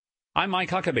I'm Mike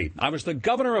Huckabee. I was the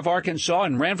governor of Arkansas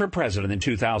and ran for president in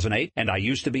 2008, and I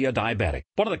used to be a diabetic.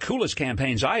 One of the coolest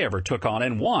campaigns I ever took on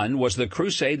and won was the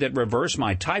crusade that reversed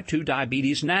my type 2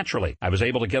 diabetes naturally. I was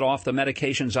able to get off the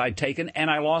medications I'd taken, and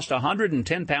I lost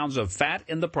 110 pounds of fat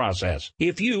in the process.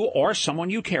 If you or someone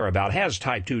you care about has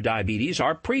type 2 diabetes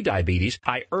or prediabetes,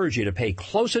 I urge you to pay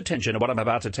close attention to what I'm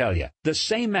about to tell you. The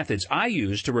same methods I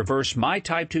used to reverse my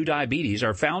type 2 diabetes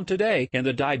are found today in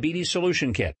the Diabetes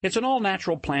Solution Kit. It's an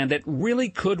all-natural plan that really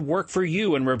could work for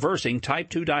you in reversing type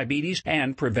 2 diabetes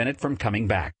and prevent it from coming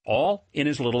back, all in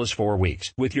as little as 4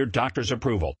 weeks, with your doctor's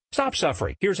approval. Stop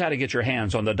suffering. Here's how to get your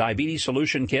hands on the Diabetes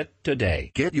Solution Kit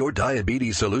today. Get your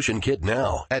Diabetes Solution Kit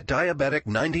now at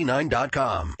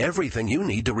Diabetic99.com. Everything you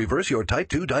need to reverse your type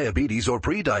 2 diabetes or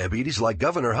pre-diabetes like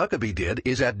Governor Huckabee did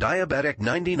is at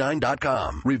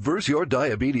Diabetic99.com. Reverse your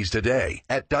diabetes today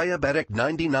at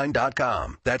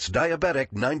Diabetic99.com. That's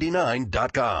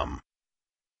Diabetic99.com.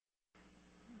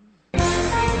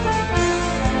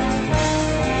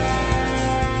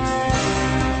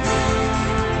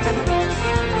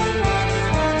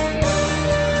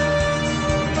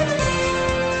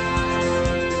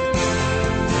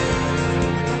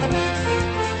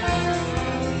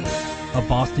 A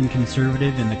Boston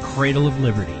conservative in the cradle of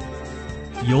liberty.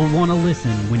 You'll want to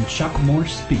listen when Chuck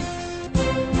Morse speaks.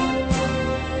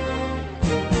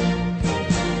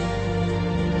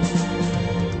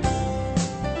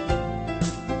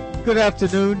 Good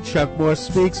afternoon. Chuck Morse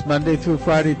speaks Monday through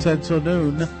Friday, 10 till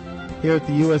noon, here at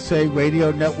the USA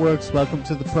Radio Networks. Welcome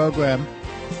to the program.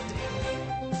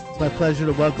 It's my pleasure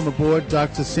to welcome aboard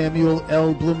Dr. Samuel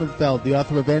L. Blumenfeld, the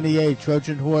author of NEA,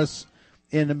 Trojan Horse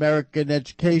in American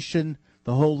Education,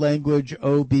 The Whole Language,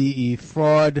 OBE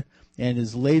Fraud, and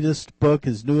his latest book,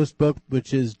 his newest book,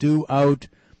 which is due out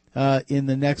in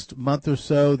the next month or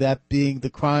so, that being The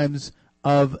Crimes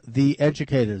of the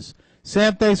Educators.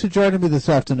 Sam, thanks for joining me this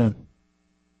afternoon.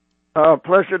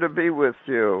 Pleasure to be with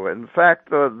you. In fact,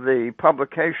 the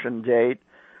publication date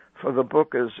for the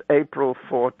book is April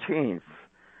 14th.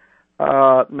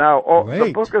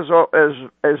 The book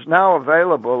is now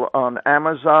available on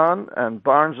Amazon and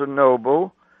Barnes &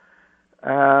 Noble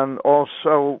and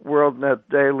also WorldNet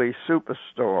Daily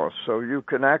Superstore. So you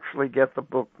can actually get the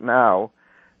book now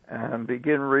and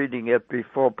begin reading it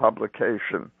before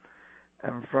publication.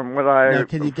 And from what I've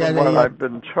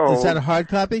been told, is that a hard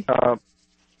copy?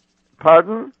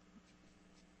 Pardon?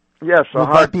 Yes, a hard copy.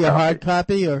 Would that be a hard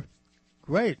copy? Or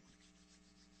great.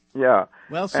 Yeah.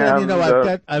 Well, Sam,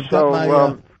 I've got my.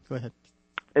 Go ahead.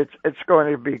 It's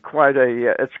going to be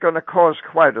it's going to cause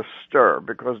quite a stir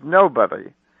because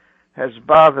nobody has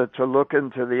bothered to look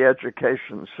into the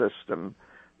education system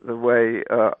the way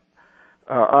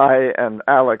I and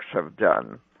Alex have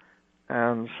done.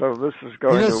 And so this is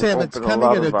going to Sam, open it's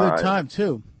coming at a good time,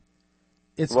 too.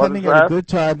 It's coming at a good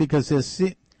time because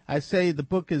I say the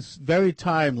book is very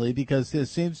timely because there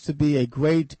seems to be a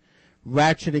great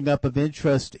ratcheting up of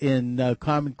interest in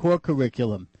Common Core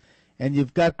curriculum. And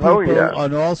you've got people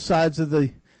on all sides of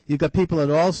the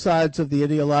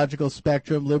ideological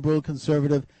spectrum, liberal,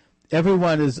 conservative.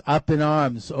 Everyone is up in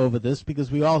arms over this because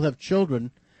we all have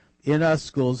children in our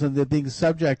schools and they're being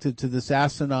subjected to this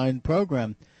asinine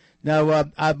program. Now,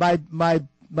 my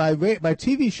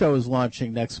TV show is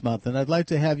launching next month, and I'd like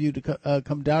to have you to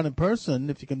come down in person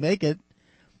if you can make it,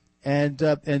 and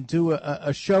do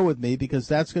a show with me because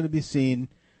that's going to be seen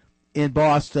in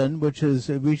Boston, which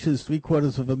reaches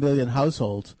 750,000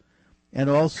 households, and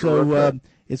also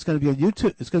it's going to be on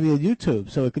YouTube. It's going to be on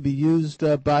YouTube, so it could be used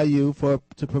by you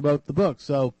to promote the book.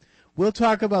 So we'll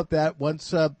talk about that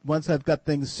once I've got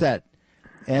things set.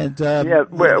 And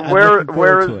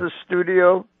where is the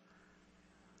studio?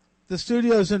 The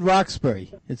studio's in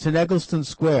Roxbury. It's in Eggleston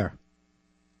Square.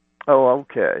 Oh,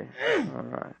 okay. All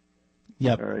right.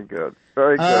 Yep. Very good.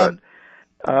 Very good.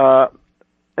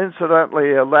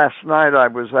 Incidentally, last night I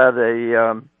was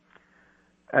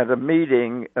at a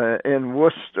meeting in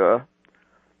Worcester.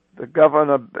 The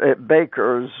Governor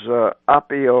Baker's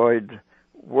opioid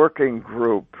working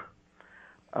group.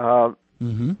 There's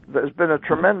been a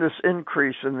tremendous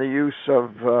increase in the use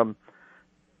of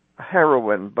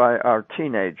heroin by our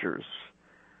teenagers,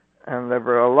 and there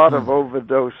were a lot of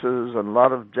overdoses and a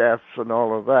lot of deaths and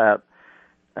all of that.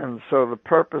 And so the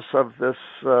purpose of this,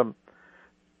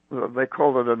 they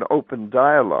call it an open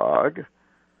dialogue,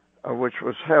 which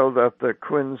was held at the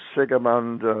Quinn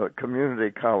Sigamond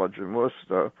Community College in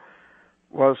Worcester,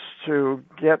 was to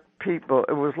get people.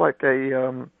 It was like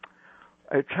a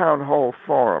town hall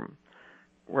forum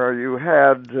where you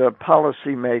had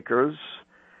policymakers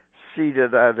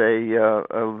seated at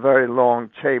a very long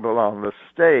table on the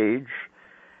stage,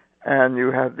 and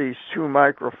you had these two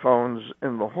microphones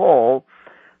in the hall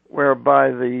whereby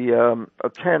the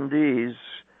attendees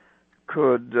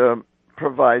could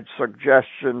provide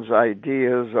suggestions,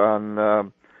 ideas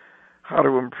on how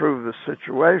to improve the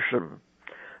situation.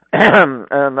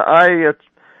 And I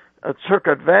took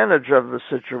advantage of the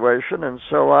situation, and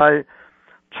so I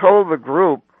told the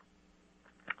group,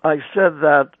 I said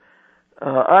that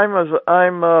I'm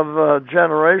of a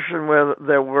generation where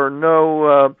there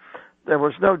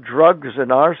was no drugs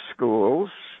in our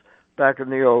schools back in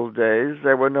the old days.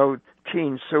 There were no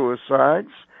teen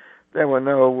suicides. There were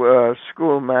no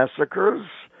school massacres.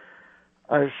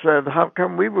 I said, how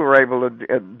come we were able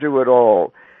to do it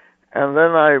all? And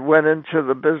then I went into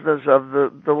the business of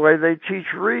the way they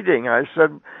teach reading. I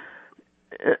said,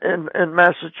 in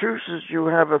Massachusetts, you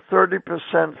have a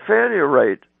 30% failure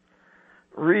rate,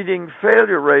 reading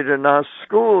failure rate in our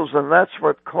schools, and that's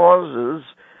what causes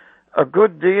a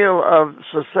good deal of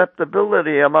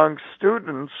susceptibility among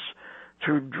students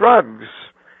to drugs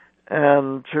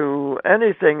and to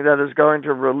anything that is going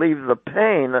to relieve the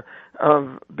pain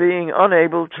of being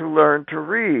unable to learn to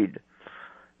read.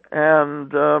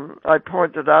 And I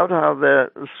pointed out how the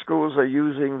schools are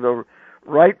using the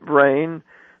right brain,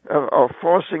 or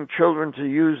forcing children to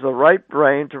use the right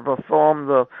brain to perform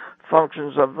the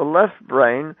functions of the left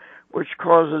brain, which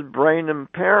causes brain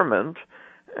impairment.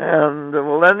 And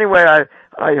well, anyway,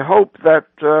 I hope that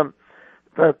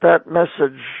that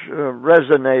message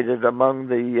resonated among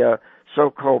the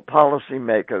so-called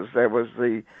policymakers. There was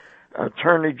the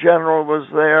Attorney General was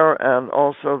there, and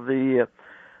also the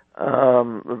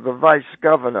Vice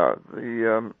Governor,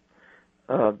 the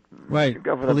right,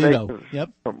 Governor Polito. Baker's, Yep.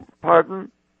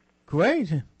 Pardon? Great.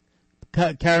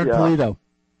 Karen Yeah. Polito.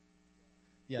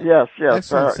 Yes.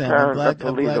 Excellent, Sam. Karen I'm glad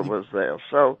Polito was there.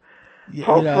 So you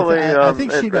hopefully, know, I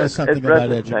think she knows something it about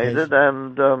resonated. education.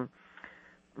 And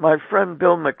my friend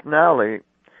Bill McNally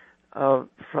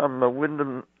from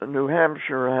Windham, New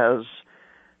Hampshire,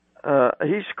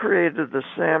 he's created the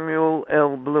Samuel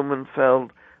L.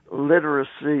 Blumenfeld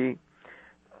Literacy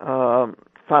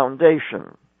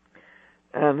Foundation,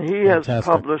 and he has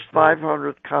published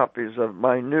 500 copies of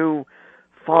my new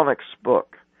phonics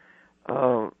book,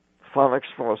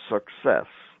 Phonics for Success.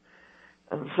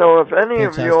 And so if any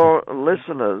of your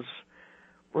listeners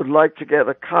would like to get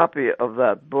a copy of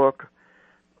that book,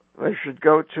 they should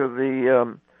go to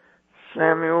the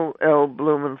Samuel L.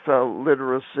 Blumenfeld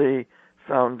Literacy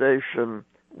Foundation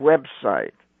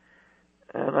website,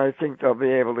 and I think they'll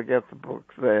be able to get the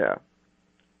book there.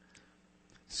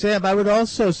 Sam, I would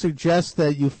also suggest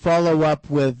that you follow up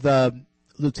with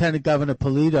Lieutenant Governor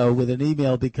Polito with an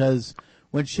email, because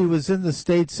when she was in the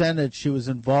state Senate, she was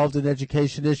involved in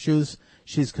education issues.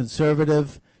 She's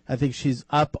conservative. I think she's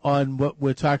up on what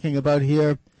we're talking about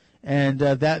here, and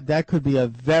that could be a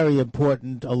very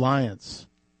important alliance.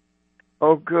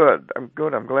 Oh, good. I'm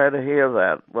glad to hear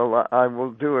that. Well, I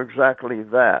will do exactly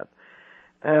that.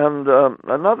 And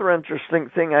another interesting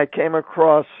thing, I came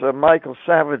across Michael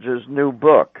Savage's new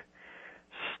book,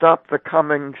 Stop the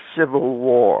Coming Civil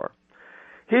War.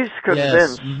 He's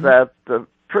convinced that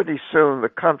pretty soon the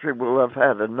country will have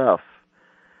had enough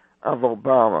of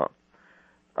Obama.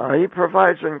 He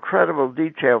provides incredible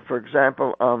detail, for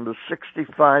example, on the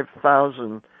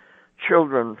 65,000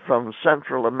 children from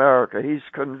Central America. He's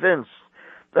convinced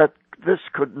that this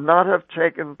could not have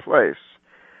taken place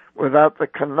without the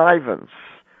connivance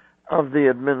of the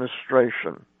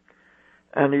administration.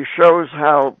 And he shows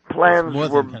how plans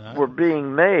were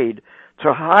being made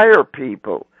to hire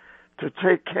people to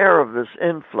take care of this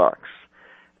influx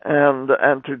and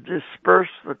to disperse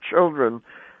the children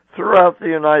throughout the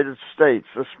United States,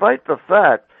 despite the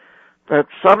fact that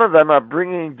some of them are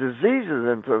bringing diseases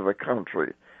into the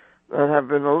country that have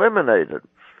been eliminated.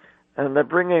 And they're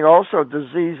bringing also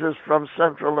diseases from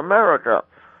Central America,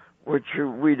 which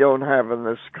we don't have in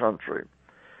this country.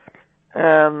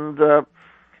 And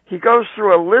he goes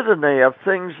through a litany of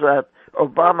things that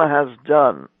Obama has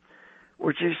done,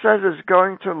 which he says is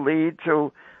going to lead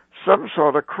to some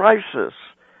sort of crisis,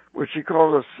 which he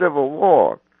calls a civil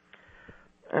war.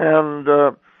 And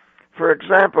for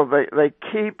example, they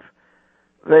keep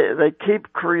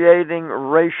creating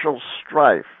racial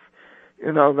strife.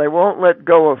 You know, they won't let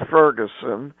go of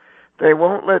Ferguson. They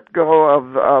won't let go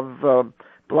of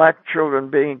black children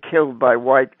being killed by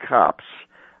white cops.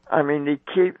 I mean, they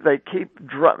keep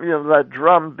that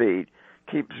drum beat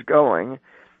keeps going,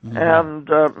 and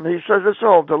he says it's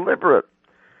all deliberate.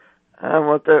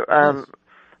 And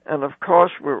and of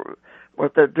course,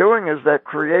 what they're doing is they're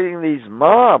creating these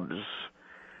mobs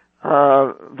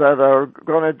that are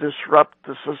going to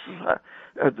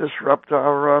disrupt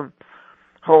our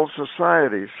whole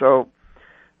society. So,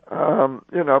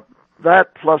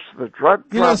 that plus the drug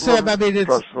problem, Sam, I mean,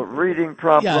 plus the reading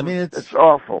problem, yeah, I mean, it's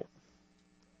awful.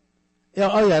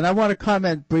 Yeah, and I want to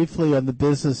comment briefly on the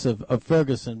business of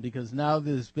Ferguson, because now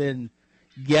there's been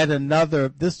yet another,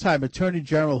 this time Attorney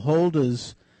General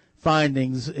Holder's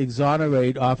findings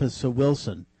exonerate Officer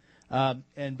Wilson.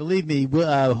 And believe me,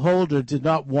 Holder did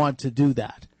not want to do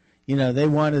that. They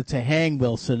wanted to hang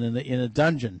Wilson in a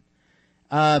dungeon.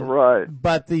 Right.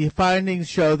 But the findings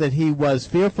show that he was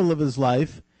fearful of his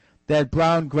life, that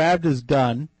Brown grabbed his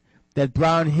gun, that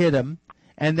Brown hit him,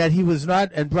 and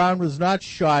that Brown was not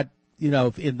shot,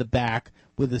 in the back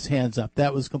with his hands up.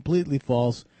 That was completely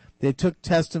false. They took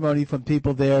testimony from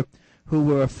people there who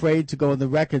were afraid to go on the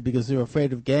record because they were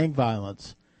afraid of gang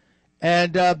violence.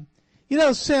 And,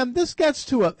 Sam, this gets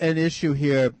to an issue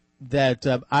here that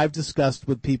I've discussed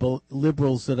with people,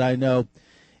 liberals that I know,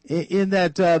 in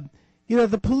that,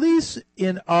 the police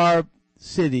in our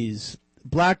cities,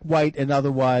 black, white, and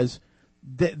otherwise,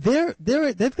 they've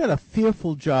got a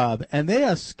fearful job, and they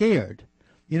are scared.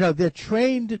 They're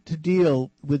trained to deal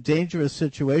with dangerous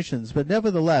situations, but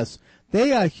nevertheless,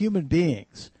 they are human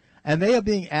beings, and they are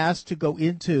being asked to go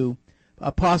into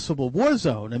a possible war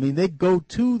zone. I mean, they go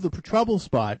to the trouble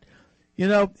spot,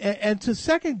 and to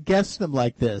second guess them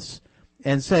like this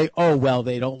and say, oh, well,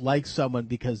 they don't like someone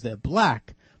because they're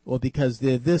black or because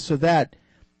they're this or that.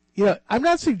 I'm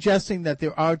not suggesting that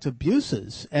there aren't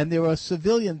abuses, and there are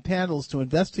civilian panels to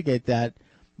investigate that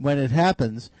when it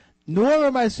happens, nor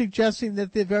am I suggesting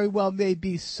that there very well may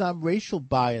be some racial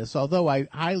bias, although I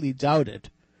highly doubt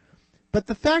it. But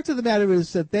the fact of the matter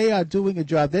is that they are doing a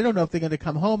job. They don't know if they're going to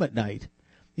come home at night.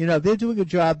 They're doing a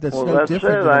job that's no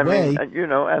different in a way.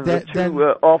 And the two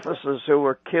officers who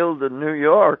were killed in New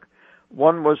York,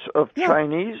 one was of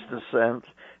Chinese descent,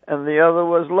 and the other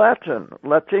was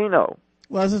Latino.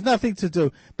 Well, there's nothing to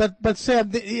do. But Sam,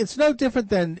 it's no different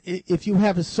than if you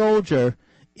have a soldier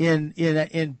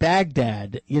in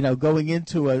Baghdad, going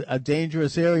into a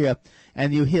dangerous area,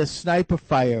 and you hear sniper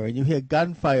fire and you hear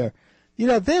gunfire.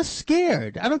 They're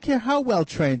scared. I don't care how well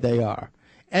trained they are.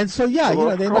 And so,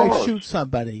 they might shoot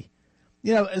somebody.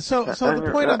 So the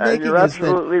point I'm making is that you're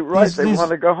absolutely right. They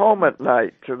want to go home at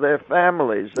night to their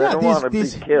families. They don't want to be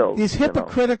killed. These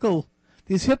hypocritical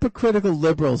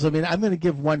liberals. I mean, I'm going to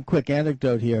give one quick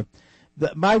anecdote here.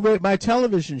 My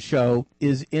television show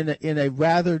is in a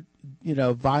rather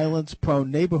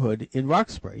violence-prone neighborhood in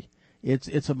Roxbury.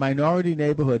 It's a minority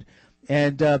neighborhood,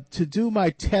 and to do my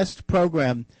test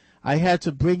program, I had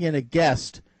to bring in a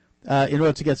guest in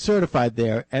order to get certified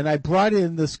there, and I brought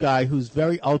in this guy who's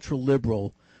very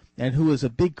ultra-liberal and who is a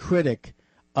big critic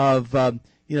of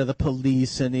the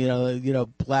police and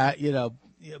black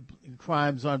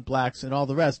crimes on blacks and all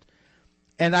the rest.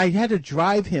 And I had to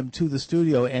drive him to the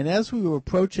studio, and as we were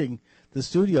approaching the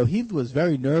studio, he was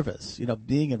very nervous,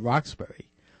 being in Roxbury.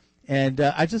 And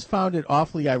I just found it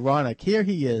awfully ironic. Here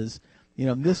he is,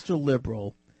 Mr.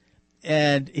 Liberal,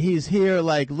 and he's here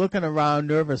looking around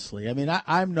nervously. I mean,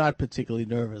 I'm not particularly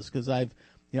nervous because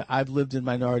I've lived in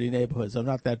minority neighborhoods. I'm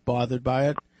not that bothered by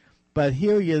it. But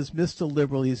here he is, Mr.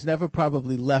 Liberal. He's never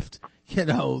probably left,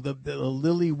 the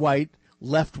lily white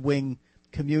left-wing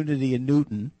community in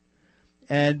Newton.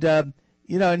 And,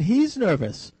 and he's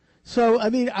nervous. So, I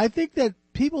mean, I think that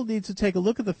people need to take a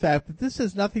look at the fact that this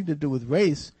has nothing to do with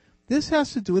race. This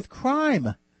has to do with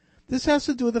crime. This has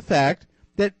to do with the fact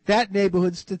that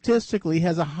neighborhood statistically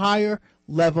has a higher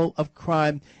level of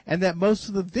crime, and that most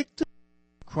of the victims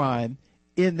of crime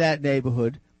in that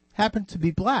neighborhood happen to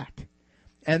be black.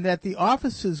 And that the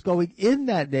officers going in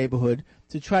that neighborhood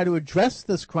to try to address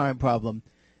this crime problem,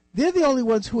 they're the only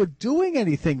ones who are doing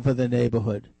anything for the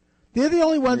neighborhood. They're the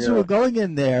only ones who are going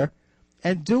in there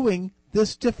and doing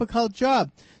this difficult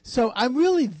job. So I'm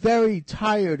really very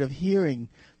tired of hearing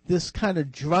this kind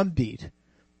of drumbeat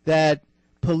that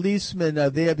policemen are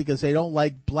there because they don't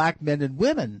like black men and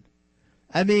women.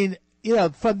 I mean,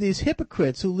 from these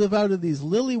hypocrites who live out in these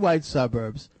lily white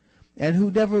suburbs and who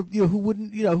never, who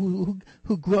wouldn't, who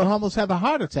almost have a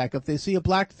heart attack if they see a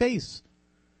black face.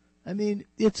 I mean,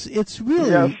 it's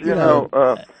really,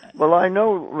 yes, well, I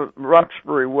know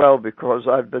Roxbury well because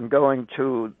I've been going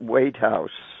to Waite House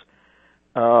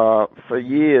for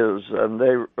years, and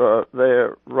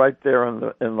they're right there in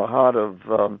the heart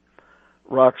of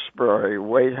Roxbury.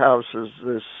 Waite House is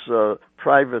this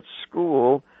private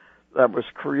school that was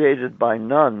created by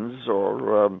nuns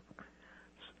or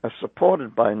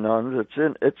supported by nuns.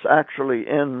 It's actually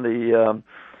in the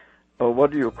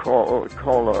what do you call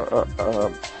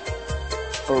a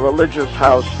religious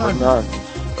house for nuns.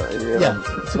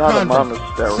 It's not a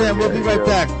monastery. Sam, we'll be right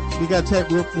back. We got to.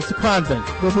 It's a convent.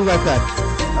 We'll be right back.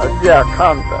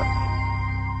 convents.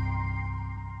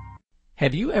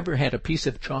 Have you ever had a piece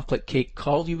of chocolate cake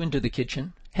call you into the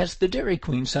kitchen? Has the Dairy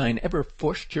Queen sign ever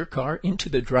forced your car into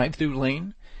the drive-thru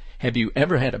lane? Have you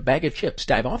ever had a bag of chips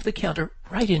dive off the counter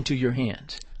right into your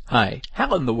hands? Hi,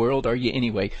 how in the world are you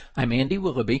anyway? I'm Andy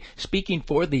Willoughby, speaking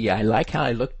for the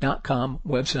ILikeHowILook.com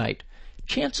website.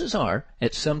 Chances are,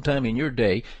 at some time in your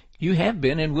day, you have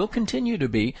been and will continue to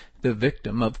be the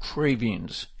victim of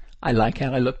cravings.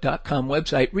 ILikeHowILook.com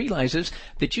website realizes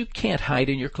that you can't hide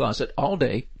in your closet all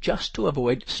day just to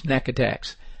avoid snack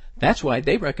attacks. That's why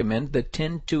they recommend the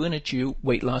 10-2-in-a-Chew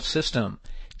weight loss system.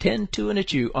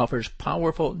 10-2-in-a-Chew offers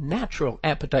powerful, natural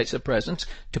appetite suppressants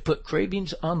to put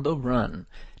cravings on the run.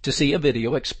 To see a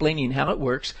video explaining how it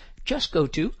works, just go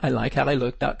to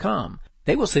ILikeHowILook.com.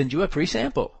 They will send you a free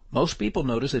sample. Most people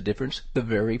notice a difference the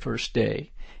very first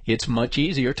day. It's much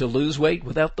easier to lose weight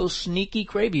without those sneaky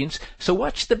cravings, so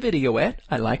watch the video at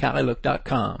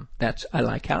ILikeHowILook.com. That's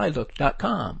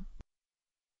ILikeHowILook.com.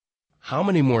 How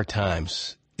many more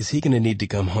times is he going to need to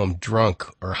come home drunk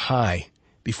or high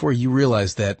before you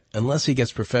realize that unless he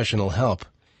gets professional help,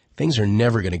 things are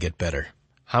never going to get better?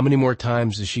 How many more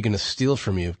times is she going to steal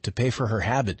from you to pay for her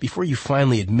habit before you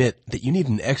finally admit that you need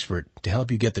an expert to help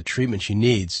you get the treatment she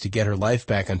needs to get her life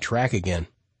back on track again?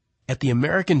 At the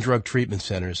American Drug Treatment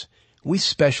Centers, we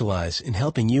specialize in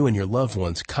helping you and your loved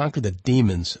ones conquer the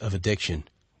demons of addiction.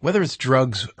 Whether it's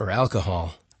drugs or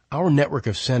alcohol, our network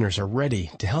of centers are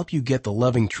ready to help you get the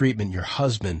loving treatment your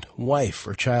husband, wife,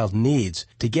 or child needs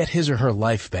to get his or her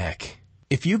life back.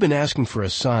 If you've been asking for a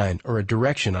sign or a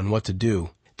direction on what to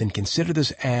do, then consider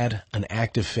this ad an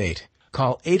act of fate.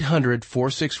 Call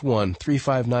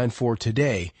 800-461-3594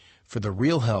 today for the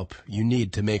real help you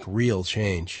need to make real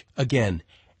change. Again,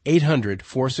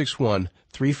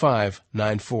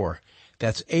 800-461-3594.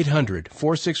 That's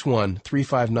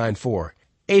 800-461-3594.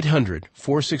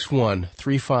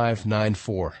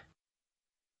 800-461-3594.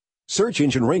 Search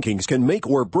engine rankings can make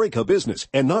or break a business,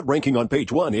 and not ranking on page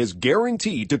one is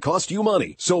guaranteed to cost you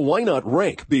money. So why not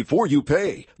rank before you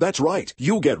pay? That's right.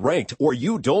 You get ranked or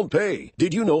you don't pay.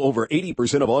 Did you know over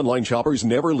 80% of online shoppers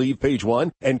never leave page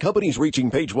one? And companies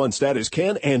reaching page one status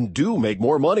can and do make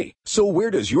more money. So where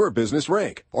does your business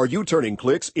rank? Are you turning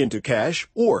clicks into cash,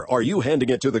 or are you handing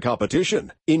it to the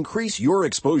competition? Increase your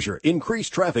exposure, increase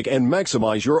traffic, and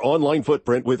maximize your online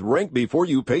footprint with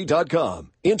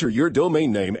RankBeforeYouPay.com. Enter your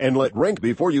domain name and let Rank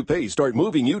Before You Pay start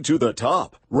moving you to the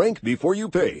top. Rank Before You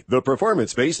Pay, the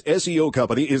performance-based SEO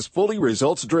company, is fully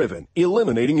results-driven,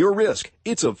 eliminating your risk.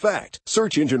 It's a fact.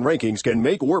 Search engine rankings can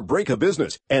make or break a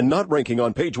business, and not ranking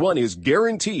on page one is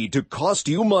guaranteed to cost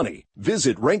you money.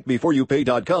 Visit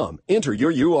RankBeforeYouPay.com, enter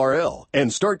your URL,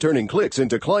 and start turning clicks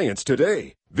into clients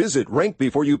today. Visit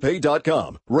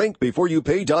RankBeforeYouPay.com,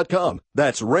 RankBeforeYouPay.com.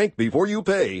 That's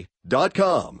RankBeforeYouPay.com.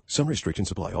 Some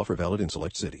restrictions apply. Offer valid in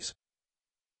select cities.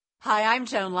 Hi, I'm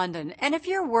Joan London, and if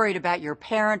you're worried about your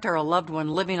parent or a loved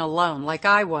one living alone like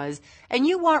I was, and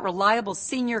you want reliable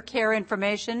senior care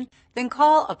information, then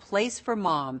call A Place for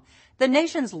Mom, the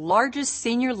nation's largest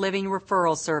senior living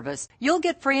referral service. You'll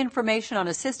get free information on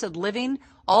assisted living,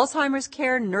 Alzheimer's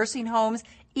care, nursing homes,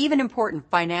 even important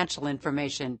financial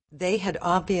information. They had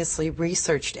obviously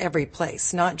researched every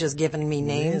place, not just given me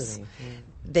names. Really?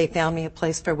 They found me a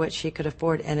place for what she could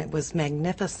afford, and it was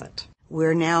magnificent.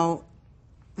 We're now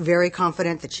very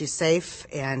confident that she's safe,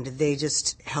 and they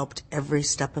just helped every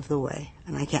step of the way,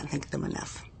 and I can't thank them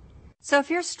enough. So if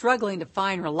you're struggling to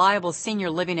find reliable senior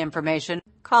living information,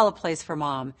 call A Place for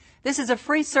Mom. This is a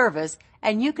free service,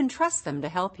 and you can trust them to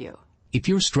help you. If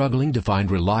you're struggling to find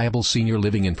reliable senior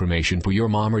living information for your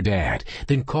mom or dad,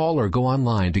 then call or go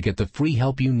online to get the free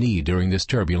help you need during this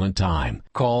turbulent time.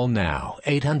 Call now,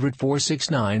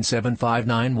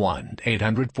 800-469-7591,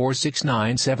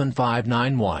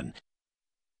 800-469-7591.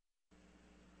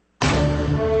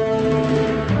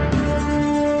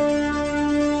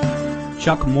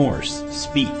 Chuck Morse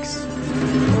speaks.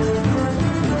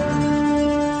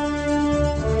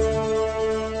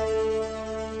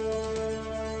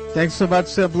 Thanks so much,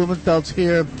 Sam Blumenfeld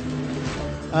here.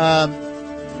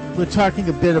 We're talking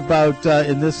a bit about,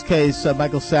 in this case,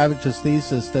 Michael Savage's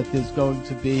thesis that there's going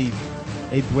to be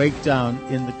a breakdown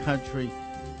in the country.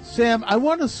 Sam, I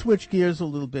want to switch gears a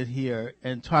little bit here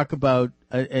and talk about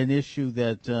an issue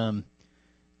that, I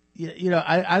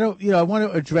want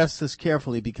to address this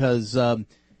carefully because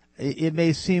it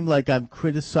may seem like I'm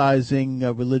criticizing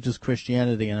religious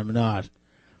Christianity, and I'm not.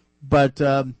 But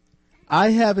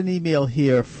I have an email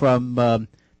here from the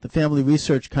Family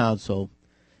Research Council,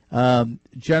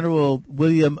 General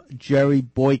William Jerry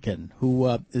Boykin, who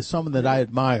is someone that I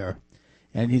admire,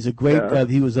 and he's a great.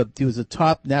 He was a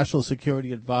top national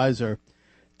security advisor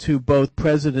to both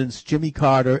Presidents Jimmy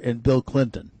Carter and Bill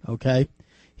Clinton. Okay,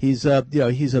 he's a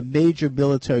major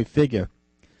military figure.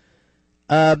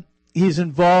 He's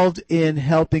involved in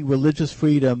helping religious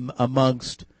freedom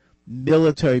amongst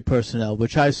military personnel,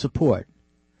 which I support.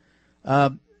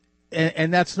 And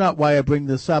that's not why I bring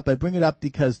this up. I bring it up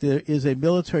because there is a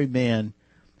military man,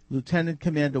 Lieutenant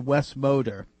Commander Wes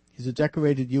Moder. He's a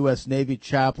decorated U.S. Navy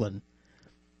chaplain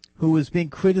who is being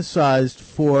criticized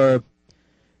for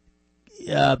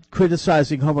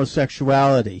criticizing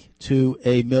homosexuality to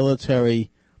a military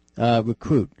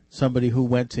recruit, somebody who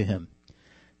went to him.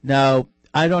 Now,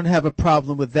 I don't have a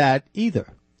problem with that either,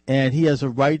 and he has a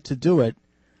right to do it.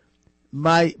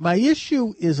 My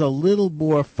issue is a little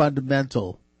more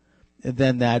fundamental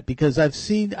than that, because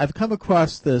I've come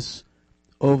across this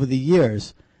over the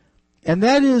years, and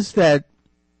that is that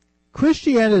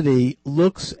Christianity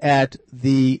looks at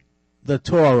the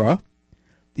Torah,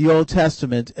 the Old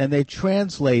Testament, and they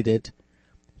translate it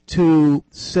to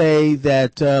say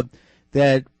that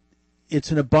that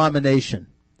it's an abomination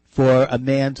for a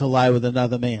man to lie with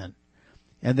another man,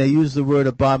 and they use the word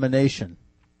abomination.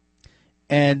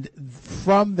 And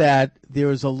from that,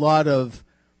 there is a lot of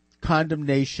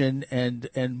condemnation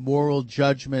and moral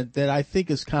judgment that I think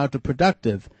is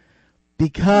counterproductive,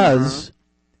 because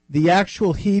the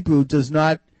actual Hebrew does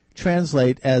not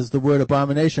translate as the word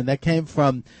abomination. That came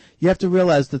from, you have to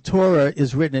realize the Torah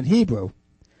is written in Hebrew,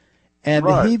 and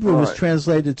the Hebrew was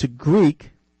translated to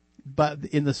Greek, but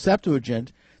in the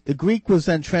Septuagint. The Greek was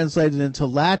then translated into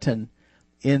Latin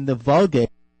in the Vulgate.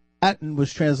 Latin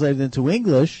was translated into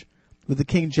English with the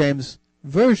King James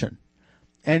Version.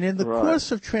 And in the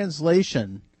course of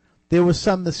translation, there were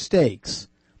some mistakes.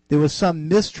 There were some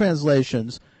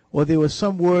mistranslations, or there were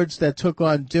some words that took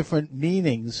on different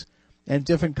meanings and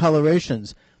different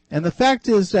colorations. And the fact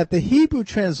is that the Hebrew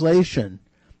translation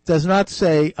does not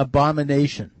say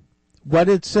abomination. What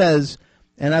it says,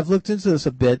 and I've looked into this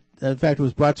a bit, in fact it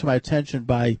was brought to my attention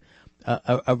by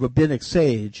a rabbinic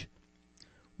sage,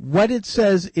 what it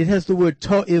says, it has the word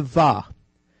to'ivah,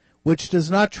 which does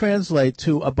not translate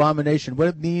to abomination. What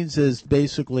it means is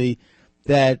basically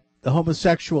that the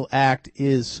homosexual act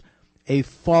is a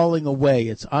falling away.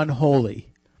 It's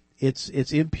unholy. It's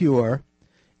impure,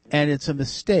 and it's a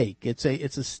mistake. It's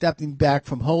a stepping back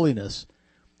from holiness.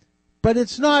 But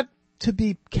it's not to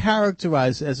be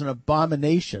characterized as an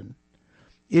abomination.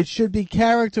 It should be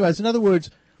characterized. In other words,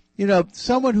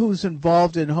 someone who's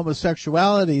involved in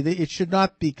homosexuality, it should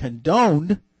not be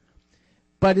condoned,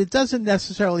 but it doesn't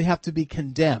necessarily have to be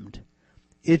condemned.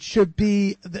 It should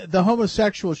be, the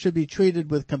homosexual should be treated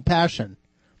with compassion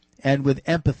and with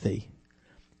empathy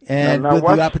and with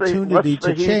the opportunity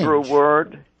to change. Hebrew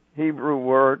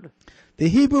word? The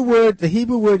Hebrew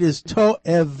word is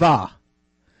to'evah.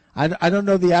 I don't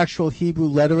know the actual Hebrew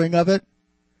lettering of it,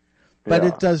 but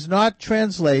it does not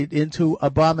translate into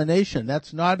abomination.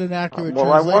 That's not an accurate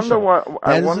translation.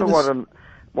 I wonder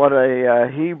what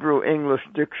a Hebrew English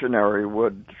dictionary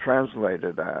would translate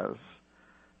it as.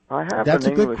 That's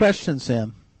a good question,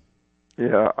 Sam.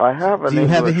 Yeah, I have an. Do you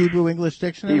have a Hebrew English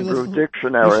dictionary? Hebrew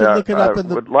dictionary. You should look it up. I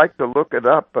would like to look it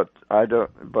up, but I don't.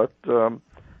 But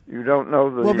you don't know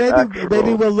the actual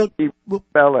maybe we'll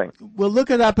spelling. We'll look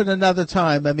it up in another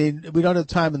time. I mean, we don't have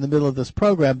time in the middle of this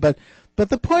program, but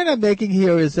the point I'm making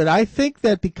here is that I think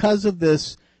that because of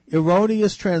this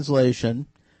erroneous translation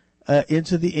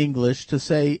into the English to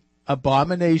say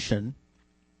abomination,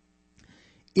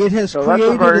 it has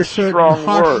created a certain harshness. That's a very strong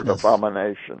word,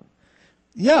 abomination.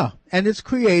 Yeah, and it's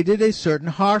created a certain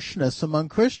harshness among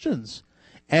Christians,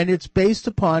 and it's based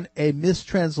upon a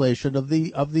mistranslation of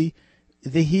the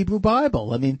Hebrew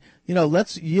Bible. I mean, you're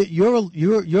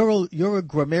a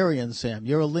grammarian, Sam.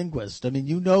 You're a linguist. I mean,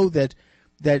 you know that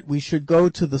we should go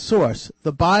to the source.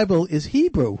 The Bible is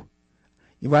Hebrew,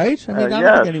 right? I mean, I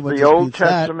don't think anyone the Old disputes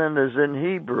that. Testament is in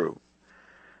Hebrew.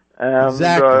 And,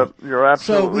 exactly. You're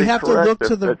absolutely so we have correct. To look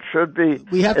to the. It should be.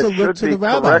 We have to look to the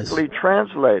rabbis. Correctly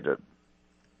translated.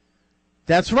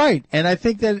 That's right, and I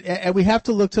think that we have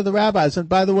to look to the rabbis. And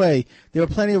by the way, there are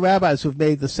plenty of rabbis who've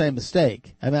made the same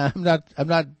mistake. I mean, I'm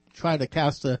not trying to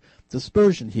cast a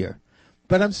dispersion here,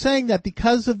 but I'm saying that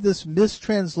because of this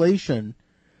mistranslation,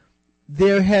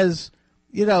 there has,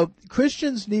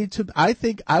 Christians need to,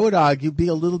 I would argue, be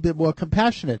a little bit more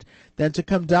compassionate than to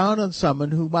come down on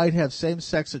someone who might have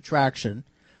same-sex attraction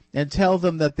and tell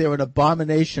them that they're an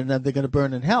abomination and they're going to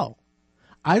burn in hell.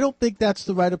 I don't think that's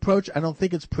the right approach. I don't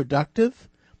think it's productive.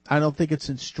 I don't think it's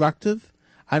instructive.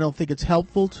 I don't think it's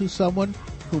helpful to someone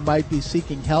who might be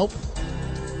seeking help.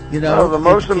 No, the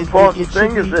most important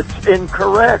thing is it's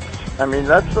incorrect. I mean,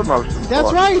 that's the most important thing.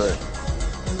 That's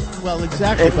right. Well,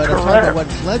 exactly, but I'm talking about what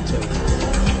it's led to.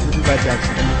 be right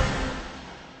back.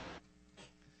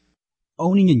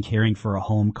 Owning and caring for a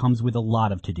home comes with a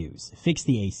lot of to-dos. Fix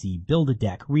the AC, build a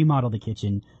deck, remodel the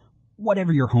kitchen.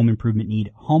 Whatever your home improvement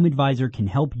need, Home Advisor can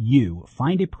help you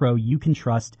find a pro you can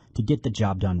trust to get the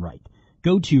job done right.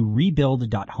 Go to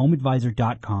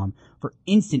rebuild.homeadvisor.com for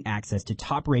instant access to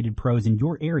top-rated pros in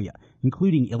your area,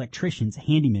 including electricians,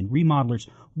 handymen, remodelers,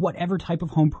 whatever type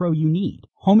of home pro you need.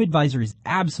 Home Advisor is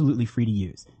absolutely free to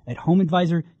use. At Home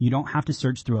Advisor, you don't have to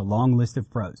search through a long list of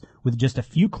pros. With just a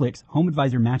few clicks, Home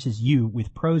Advisor matches you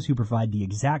with pros who provide the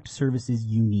exact services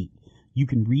you need. You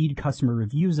can read customer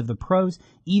reviews of the pros,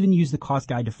 even use the cost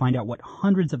guide to find out what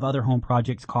hundreds of other home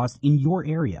projects cost in your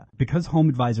area. Because Home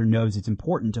Advisor knows it's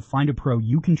important to find a pro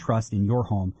you can trust in your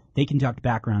home, they conduct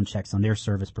background checks on their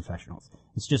service professionals.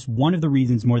 It's just one of the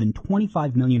reasons more than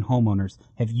 25 million homeowners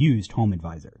have used Home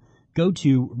Advisor. Go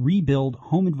to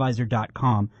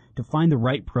rebuildhomeadvisor.com to find the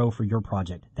right pro for your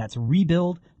project. That's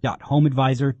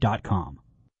rebuild.homeadvisor.com.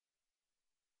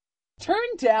 Turn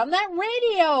down that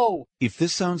radio! If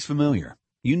this sounds familiar,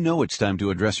 you know it's time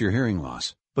to address your hearing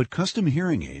loss. But custom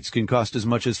hearing aids can cost as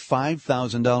much as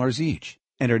 $5,000 each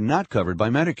and are not covered by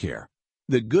Medicare.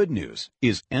 The good news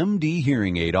is MD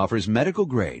Hearing Aid offers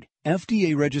medical-grade,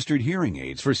 FDA-registered hearing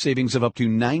aids for savings of up to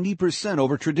 90%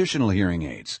 over traditional hearing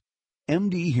aids.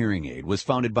 MD Hearing Aid was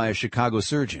founded by a Chicago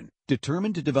surgeon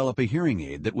determined to develop a hearing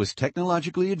aid that was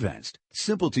technologically advanced,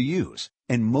 simple to use,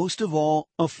 and most of all,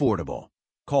 affordable.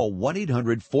 Call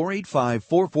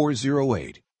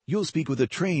 1-800-485-4408. You'll speak with a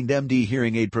trained MD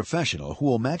hearing aid professional who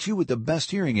will match you with the best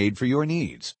hearing aid for your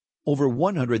needs. Over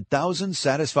 100,000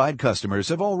 satisfied customers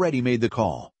have already made the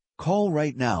call. Call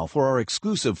right now for our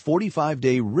exclusive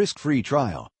 45-day risk-free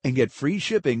trial and get free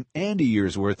shipping and a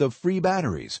year's worth of free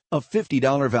batteries, a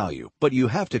 $50 value, but you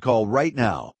have to call right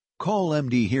now. Call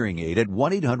MD Hearing Aid at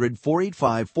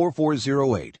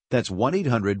 1-800-485-4408. That's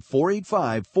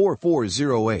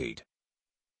 1-800-485-4408.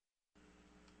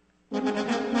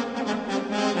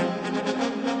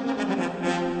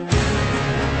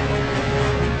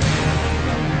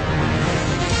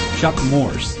 Chuck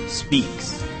Morse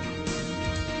speaks.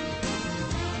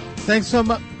 Thanks so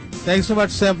much. Thanks so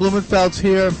much, Sam Blumenfeld's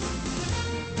here.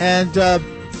 And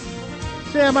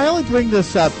Sam, I only bring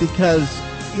this up because,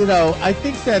 I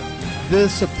think that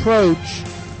this approach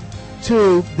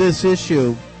to this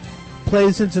issue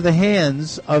plays into the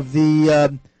hands of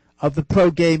the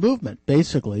pro-gay movement,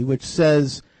 basically, which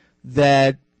says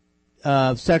that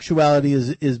sexuality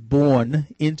is born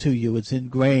into you, it's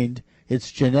ingrained,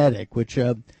 it's genetic, which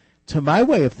to my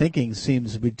way of thinking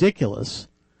seems ridiculous,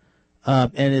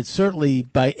 and it's certainly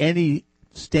by any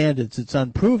standards it's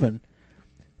unproven.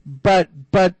 But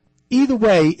either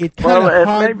way, it kind of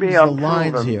hardens the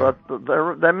lines here. But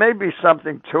there may be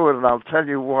something to it, and I'll tell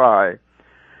you why.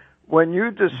 When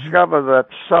you discover that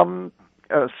some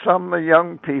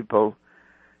young people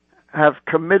have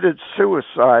committed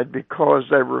suicide because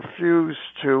they refuse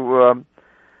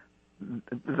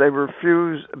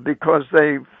because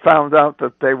they found out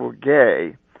that they were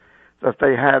gay, that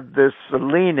they had this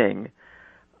leaning.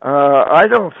 I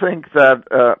don't think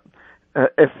that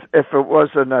if it was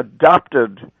an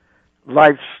adopted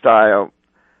lifestyle,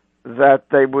 that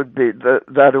they would be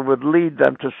that it would lead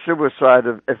them to suicide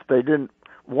if they didn't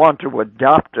want to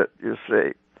adopt it. You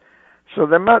see. So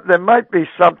there might be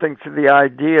something to the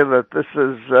idea that this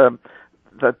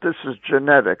is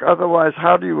genetic. Otherwise,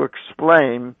 how do you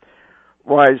explain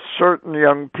why certain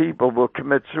young people will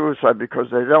commit suicide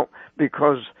because they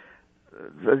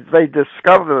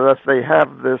discover that they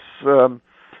have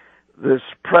this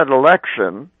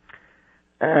predilection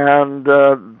and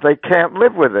they can't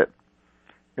live with it.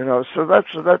 So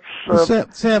that's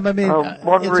Sam. I mean,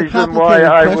 one reason why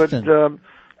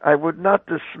I would not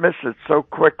dismiss it so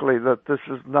quickly that this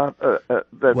is not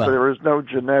there is no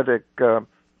genetic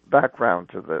background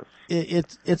to this.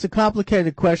 It's a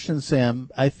complicated question, Sam.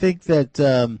 I think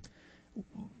that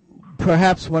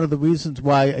perhaps one of the reasons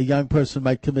why a young person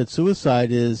might commit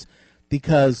suicide is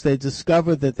because they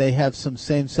discover that they have some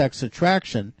same-sex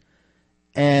attraction,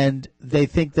 and they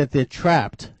think that they're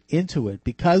trapped into it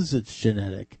because it's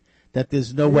genetic. That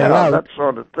there's no way out. That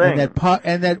sort of thing.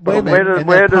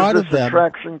 Where does this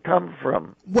attraction come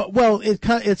from? Well,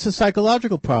 it's a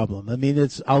psychological problem. I mean,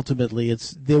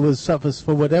 there was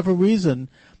for whatever reason,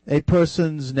 a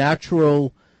person's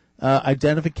natural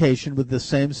identification with the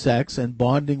same sex and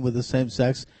bonding with the same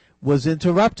sex was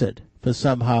interrupted for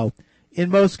somehow. In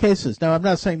most cases. Now, I'm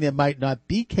not saying there might not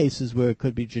be cases where it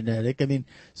could be genetic. I mean,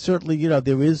 certainly,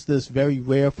 there is this very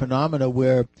rare phenomena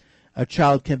where a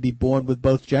child can be born with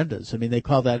both genders. I mean, they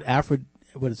call that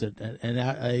what is it?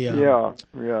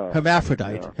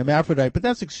 Hermaphrodite. Hermaphrodite, but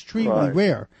that's extremely Right.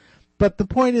 rare. But the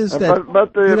point is that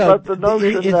but the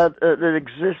notion that it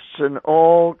exists in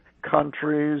all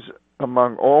countries,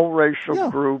 among all racial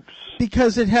groups,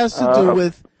 because it has to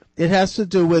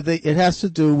do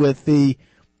with the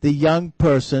young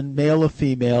person, male or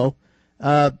female,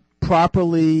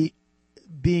 properly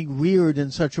being reared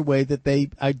in such a way that they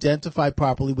identify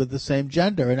properly with the same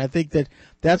gender. And I think that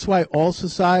that's why all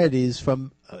societies,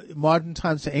 from modern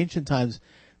times to ancient times,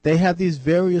 they have these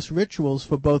various rituals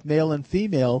for both male and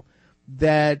female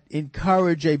that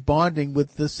encourage a bonding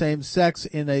with the same sex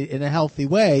in a healthy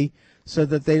way, so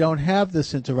that they don't have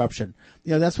this interruption.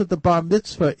 That's what the bar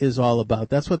mitzvah is all about.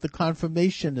 That's what the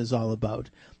confirmation is all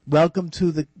about. Welcome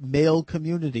to the male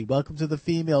community. Welcome to the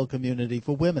female community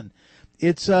for women.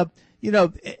 It's even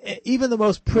the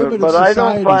most primitive societies have this. But I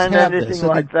don't find anything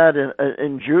like that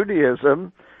in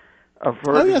Judaism.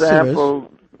 For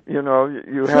example, you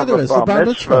have a bar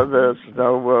mitzvah. There's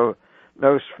no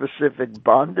specific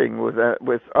bonding with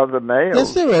other males.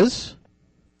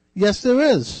 Yes, there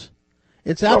is.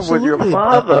 It's absolutely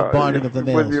a bonding of the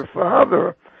males. With your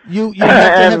father. You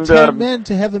have to have 10 men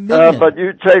to have a million. But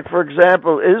you take, for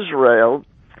example, Israel,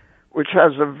 which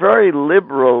has a very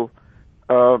liberal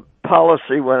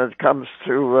policy when it comes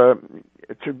to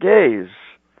gays.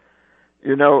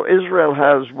 Israel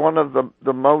has one of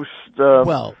the most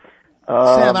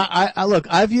Sam,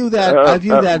 I view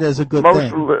that as a good thing,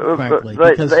 frankly.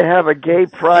 They have a gay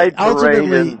pride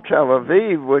parade in Tel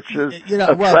Aviv, which is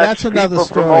attracts people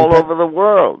from all over the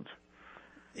world.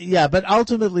 Yeah, but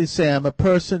ultimately, Sam, a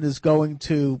person is going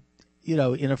to,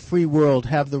 in a free world,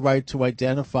 have the right to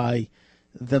identify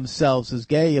themselves as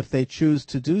gay if they choose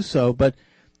to do so,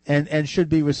 and should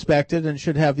be respected and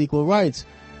should have equal rights.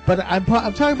 But I'm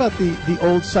talking about the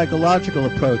old psychological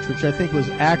approach, which I think was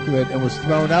accurate and was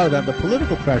thrown out under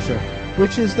political pressure,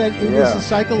 which is that it is a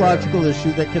psychological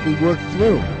issue that can be worked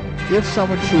through if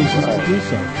someone chooses to do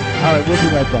so. All right, we'll be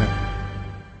right back.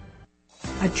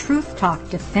 A Truth Talk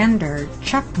defender,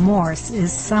 Chuck Morse,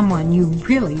 is someone you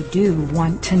really do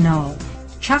want to know.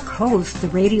 Chuck hosts the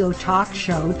radio talk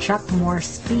show Chuck Morse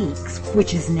Speaks,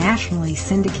 which is nationally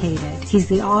syndicated. He's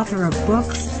the author of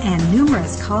books and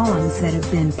numerous columns that have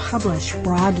been published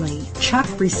broadly. Chuck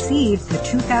received the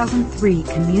 2003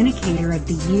 Communicator of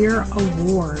the Year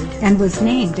Award and was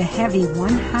named a Heavy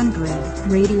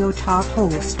 100 radio talk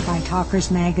host by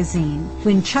Talkers Magazine.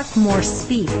 When Chuck Morse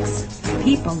speaks,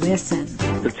 people listen.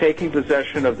 The taking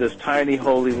possession of this tiny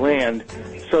holy land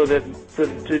so that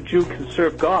the Jew can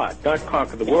serve God, not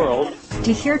conquer the world.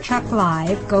 To hear Chuck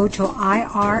live, go to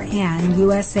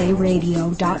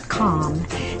irnusaradio.com.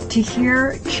 To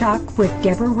hear Chuck with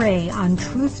Deborah Ray on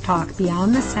Truth Talk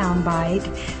Beyond the Soundbite,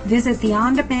 visit the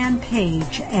on-demand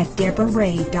page at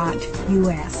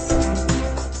deborahray.us.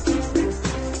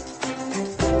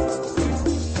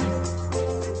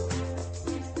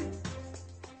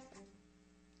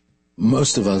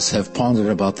 Most of us have pondered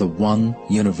about the one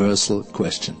universal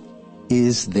question.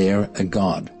 Is there a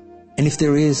God? And if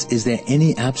there is there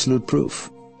any absolute proof?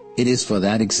 It is for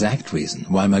that exact reason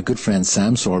why my good friend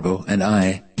Sam Sorbo and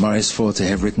I, Maurice Forte,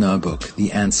 have written our book,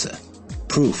 The Answer,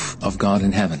 Proof of God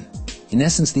in Heaven. In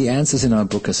essence, the answers in our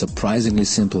book are surprisingly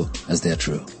simple as they're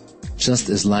true. Just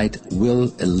as light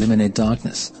will eliminate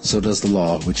darkness, so does the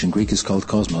law, which in Greek is called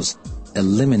cosmos,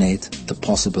 eliminate the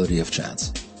possibility of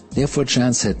chance. Therefore,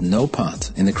 chance had no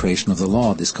part in the creation of the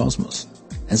law of this cosmos.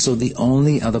 And so the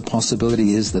only other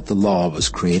possibility is that the law was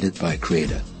created by a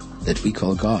creator, that we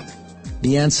call God.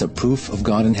 The Answer, Proof of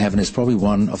God in Heaven, is probably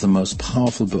one of the most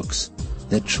powerful books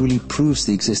that truly proves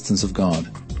the existence of God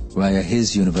via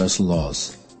His universal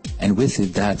laws, and with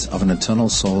it that of an eternal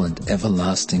soul and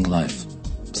everlasting life.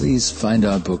 Please find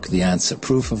our book, The Answer,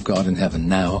 Proof of God in Heaven,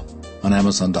 now on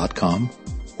Amazon.com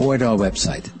or at our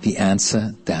website,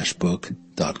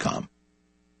 theanswer-book.com.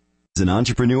 As an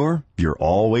entrepreneur, you're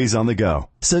always on the go.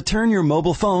 So turn your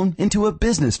mobile phone into a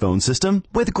business phone system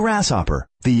with Grasshopper,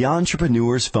 the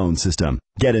entrepreneur's phone system.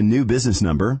 Get a new business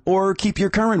number or keep your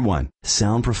current one.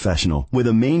 Sound professional with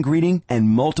a main greeting and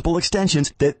multiple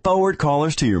extensions that forward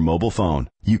callers to your mobile phone.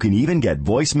 You can even get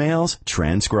voicemails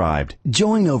transcribed.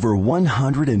 Join over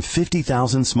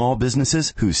 150,000 small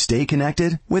businesses who stay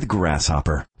connected with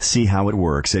Grasshopper. See how it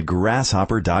works at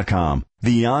grasshopper.com.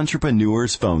 The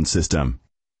entrepreneur's phone system.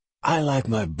 I like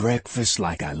my breakfast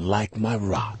like I like my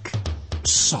rock.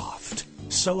 Soft.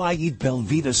 So I eat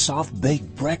Belvita Soft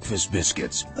Baked Breakfast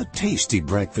Biscuits, a tasty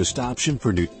breakfast option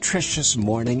for nutritious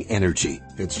morning energy.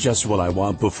 It's just what I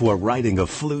want before writing a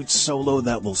flute solo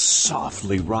that will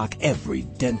softly rock every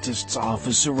dentist's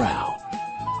office around.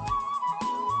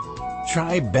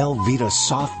 Try Belvita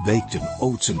soft baked in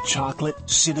oats and chocolate,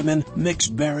 cinnamon,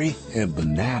 mixed berry, and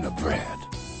banana bread.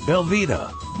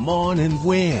 Belvita, mourn and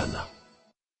win.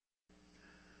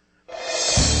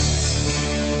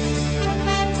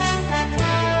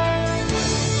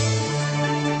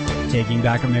 Taking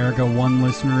back America one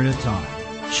listener at a time.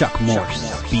 Chuck Morse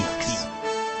speaks.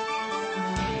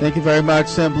 Thank you very much.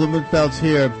 Sam Blumenfeld's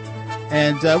here.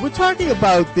 And we're talking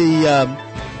about the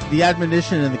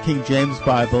admonition in the King James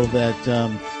Bible that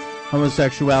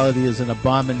homosexuality is an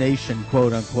abomination,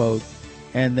 quote unquote,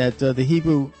 and that the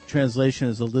Hebrew translation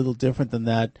is a little different than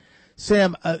that.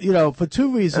 Sam, for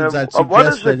two reasons I'd suggest what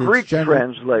is the that Greek it's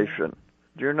translation?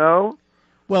 Do you know?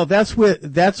 Well, that's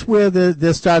where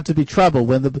there started to be trouble.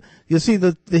 When the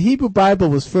Hebrew Bible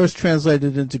was first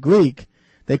translated into Greek,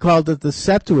 they called it the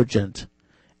Septuagint,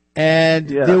 and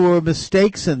there were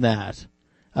mistakes in that.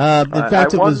 In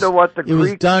fact, I wonder what the Greek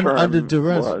was done term under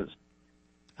duress. was.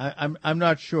 I'm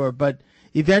not sure, but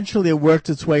eventually it worked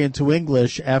its way into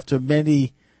English after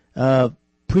many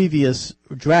previous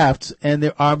drafts, and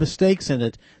there are mistakes in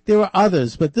it. There are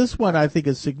others, but this one I think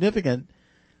is significant.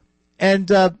 And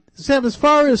Sam, as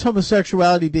far as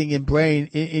homosexuality being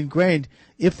ingrained,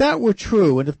 if that were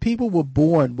true, and if people were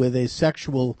born with a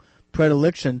sexual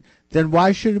predilection, then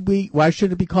why should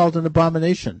it be called an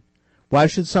abomination? Why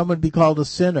should someone be called a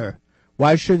sinner?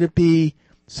 Why should it be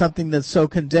something that's so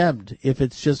condemned if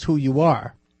it's just who you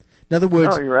are? In other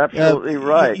words, no, you're absolutely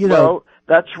right. Well,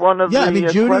 that's one of the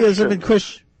Judaism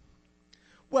questions.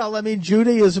 and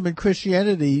Judaism and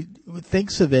Christianity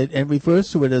thinks of it and refers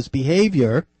to it as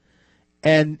behavior,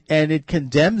 and it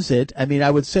condemns it. I mean,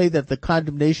 I would say that the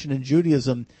condemnation in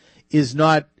Judaism is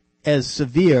not as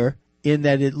severe in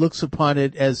that it looks upon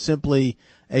it as simply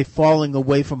a falling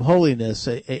away from holiness,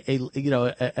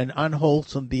 an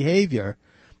unwholesome behavior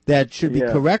that should be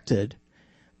corrected.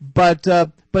 But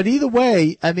either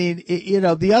way, I mean,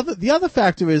 the other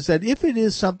factor is that if it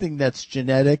is something that's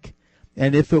genetic,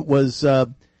 and if it was,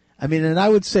 and I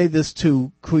would say this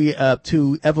to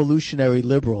evolutionary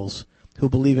liberals who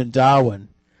believe in Darwin,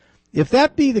 if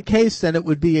that be the case, then it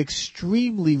would be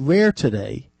extremely rare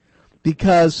today,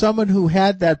 because someone who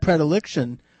had that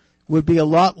predilection would be a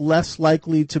lot less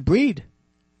likely to breed,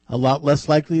 a lot less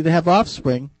likely to have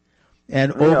offspring,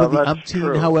 and over the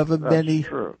umpteen, however many,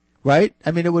 right?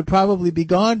 I mean, it would probably be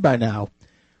gone by now.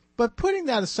 But putting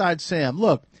that aside, Sam,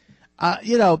 look, I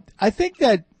think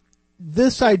that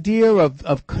this idea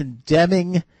of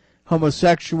condemning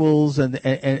homosexuals and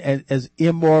as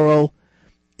immoral,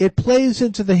 it plays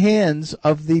into the hands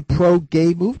of the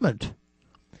pro-gay movement,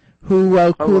 who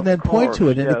then point to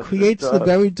it, and it creates the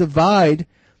very divide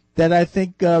that I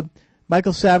think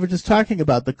Michael Savage is talking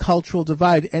about, the cultural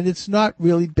divide, and it's not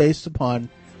really based upon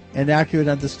an accurate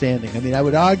understanding. I mean, I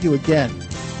would argue again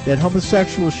that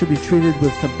homosexuals should be treated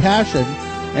with compassion,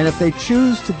 and if they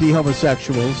choose to be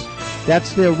homosexuals,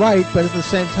 that's their right, but at the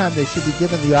same time they should be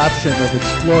given the option of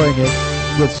exploring it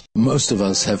with... Most of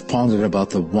us have pondered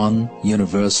about the one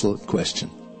universal question.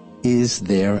 Is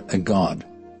there a God?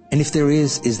 And if there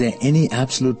is there any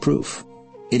absolute proof?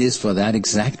 It is for that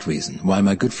exact reason why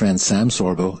my good friend Sam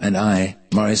Sorbo and I,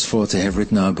 Maurice Forte, have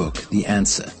written our book, The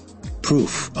Answer,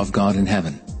 Proof of God in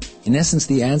Heaven. In essence,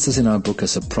 the answers in our book are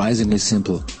surprisingly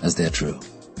simple as they're true.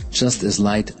 Just as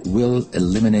light will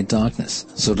eliminate darkness,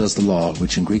 so does the law,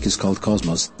 which in Greek is called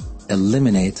cosmos,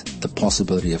 eliminate the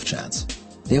possibility of chance.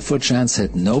 Therefore, chance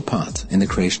had no part in the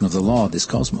creation of the law of this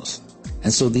cosmos.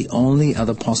 And so the only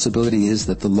other possibility is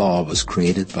that the law was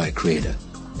created by a creator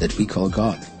that we call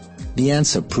God. The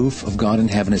Answer, Proof of God in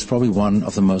Heaven, is probably one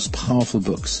of the most powerful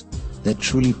books that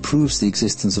truly proves the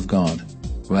existence of God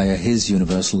via His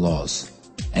universal laws,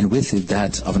 and with it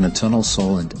that of an eternal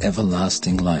soul and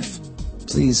everlasting life.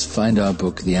 Please find our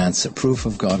book, The Answer, Proof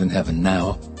of God in Heaven,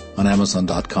 now on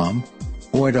Amazon.com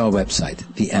or at our website,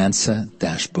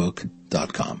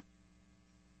 theanswer-book.com.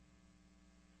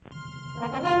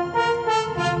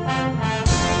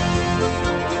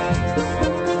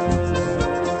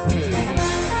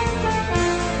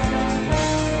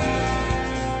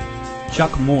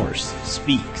 Chuck Morse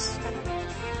speaks.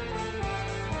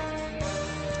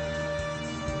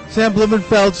 Sam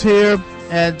Blumenfeld's here,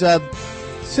 and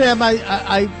Sam,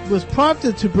 I was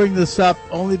prompted to bring this up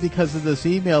only because of this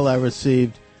email I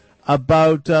received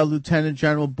about Lieutenant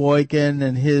General Boykin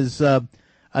and his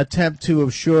attempt to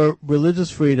assure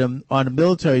religious freedom on a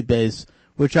military base,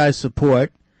 which I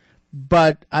support.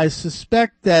 But I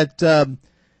suspect that the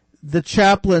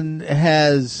chaplain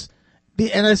has...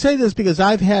 And I say this because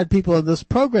I've had people in this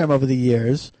program over the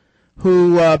years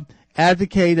who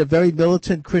advocate a very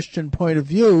militant Christian point of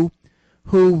view,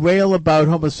 who rail about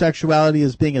homosexuality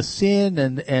as being a sin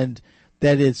and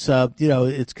that it's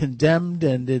it's condemned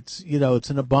and it's it's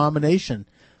an abomination.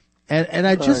 And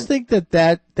I just think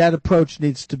that approach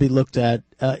needs to be looked at.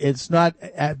 It's not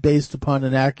based upon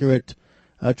an accurate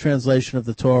translation of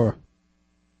the Torah.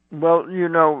 Well,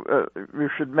 we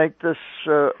should make this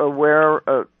aware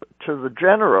to the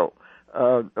general.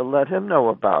 Let him know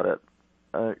about it.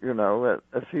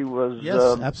 If he was...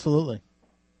 Yes, absolutely.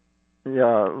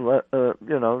 Yeah,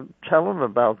 tell him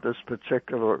about this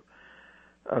particular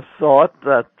thought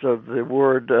that the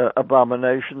word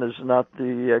abomination is not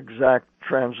the exact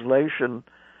translation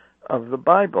of the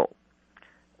Bible,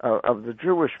 of the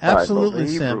Jewish Bible, absolutely,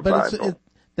 the Hebrew Sam. But Bible.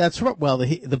 That's right. Well,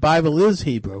 the Bible is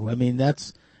Hebrew. I mean,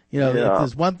 that's if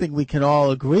there's one thing we can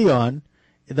all agree on,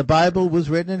 the Bible was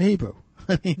written in Hebrew.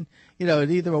 I mean,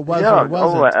 it either was or it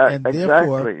wasn't, and exactly.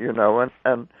 therefore,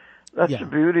 And that's the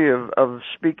beauty of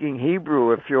speaking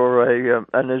Hebrew. If you're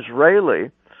an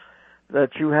Israeli,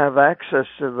 that you have access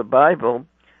to the Bible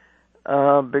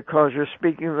because you're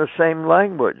speaking the same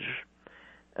language.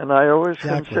 And I always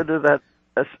consider that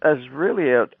as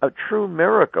really a true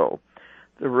miracle,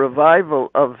 the revival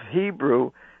of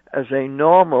Hebrew as a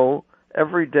normal,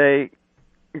 everyday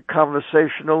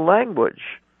conversational language.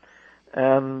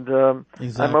 And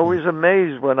I'm always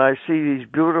amazed when I see these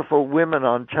beautiful women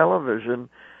on television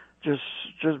just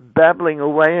babbling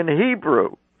away in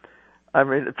Hebrew. I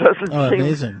mean, it doesn't seem...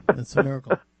 amazing. It's a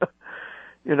miracle.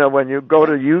 When you go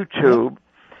to YouTube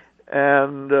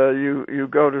and you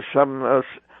go to some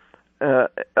a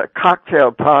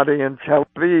cocktail party in Tel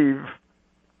Aviv,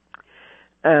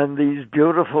 and these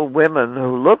beautiful women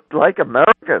who look like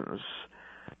Americans,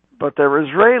 but they're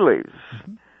Israelis.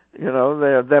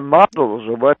 Mm-hmm. They're models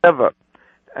or whatever,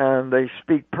 and they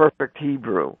speak perfect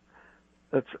Hebrew.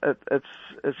 It's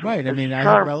right. I mean, I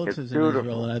have relatives in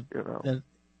Israel, and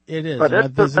it is. But I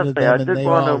visited them, I did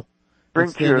want to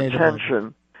bring to your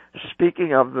attention,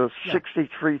 speaking of the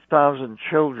 63,000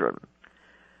 children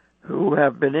who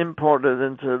have been imported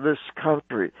into this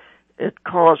country, it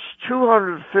costs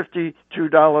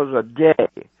 $252 a day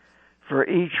for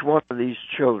each one of these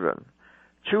children.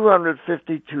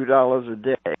 $252 a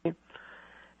day.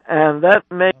 And that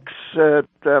makes it,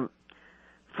 for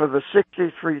the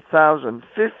 63,000,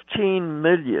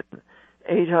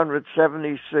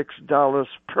 $15,876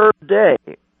 per day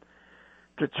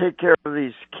to take care of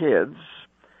these kids.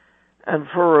 And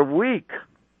for a week,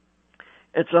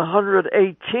 it's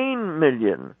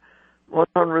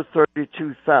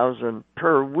 $118,132,000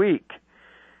 per week.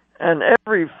 And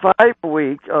every 5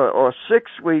 weeks or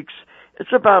 6 weeks,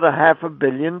 it's about $500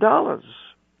 million.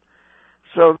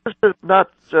 So this is not,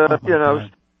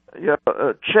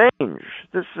 change.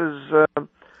 This is a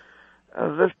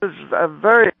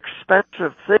very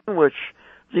expensive thing which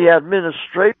the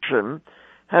administration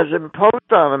has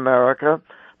imposed on America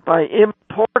by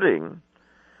importing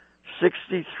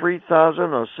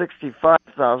 63,000 or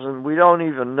 65,000. We don't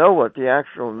even know what the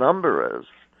actual number is.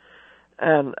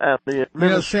 And the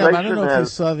administration Sam, I don't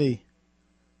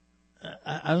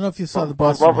know if you saw the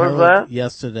Boston Herald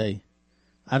yesterday.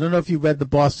 I don't know if you read the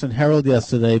Boston Herald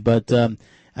yesterday, but I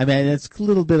mean, it's a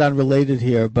little bit unrelated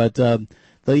here, but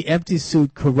the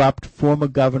empty-suit, corrupt former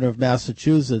governor of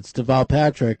Massachusetts, Deval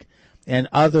Patrick, and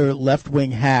other left-wing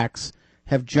hacks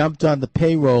have jumped on the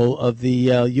payroll of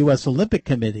the U.S. Olympic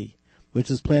Committee,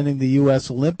 which is planning the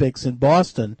U.S. Olympics in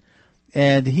Boston,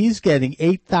 and he's getting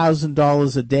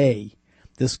 $8,000 a day.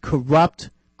 This corrupt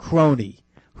crony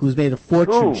who's made a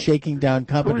fortune shaking down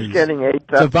companies. Who's getting $8,000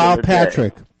 Deval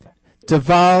Patrick.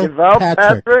 Deval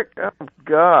Patrick? Oh,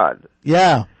 God.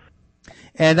 Yeah.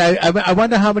 And I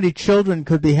wonder how many children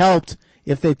could be helped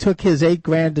if they took his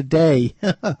 $8,000 a day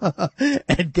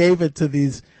and gave it to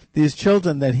these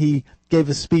children that he gave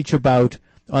a speech about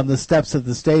on the steps of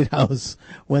the State House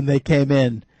when they came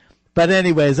in. But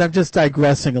anyways, I'm just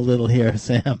digressing a little here,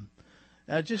 Sam.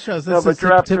 It just shows this is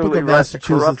typical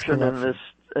Massachusetts corruption.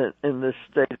 In this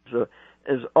state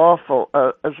is awful.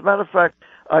 As a matter of fact,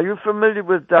 are you familiar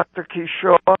with Dr.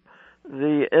 Kishore,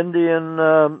 the Indian?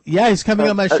 Yeah, he's coming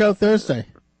on my show Thursday.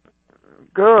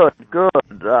 Good.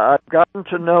 I've gotten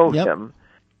to know him,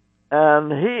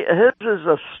 and his is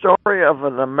a story of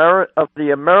of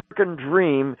the American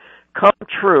dream come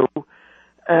true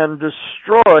and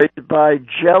destroyed by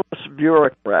jealous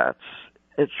bureaucrats.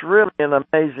 It's really an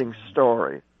amazing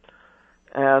story.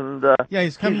 And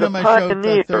he's coming on my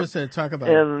show Thursday to talk about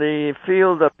it. In the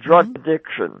field of drug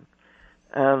addiction.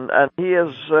 And he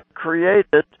has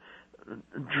created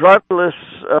drugless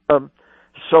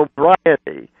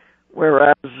sobriety,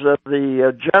 whereas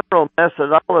the general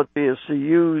methodology is to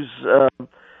use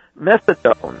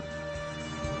methadone.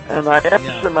 And I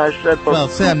asked him, I said, well,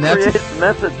 Sam,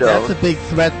 methadone? that's a big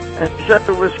threat. And he said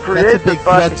it was That's created a big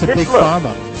by threat to Hitler. Big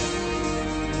Pharma.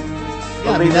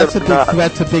 Yeah, I mean, that's a big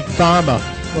threat to Big Pharma.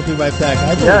 We'll be right back.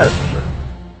 Yes.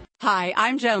 Hi,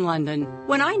 I'm Joan London.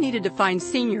 When I needed to find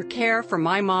senior care for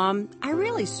my mom, I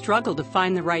really struggled to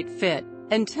find the right fit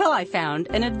until I found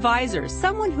an advisor,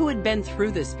 someone who had been through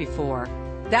this before.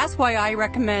 That's why I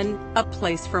recommend A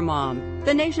Place for Mom,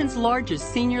 the nation's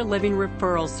largest senior living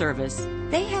referral service.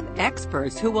 They have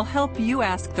experts who will help you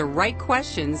ask the right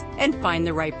questions and find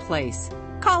the right place.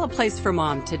 Call A Place for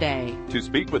Mom today. To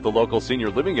speak with the local senior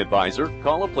living advisor,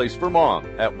 call A Place for Mom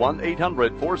at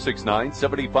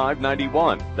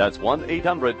 1-800-469-7591. That's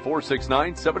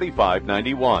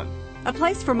 1-800-469-7591. A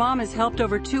Place for Mom has helped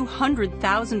over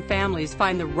 200,000 families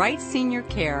find the right senior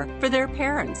care for their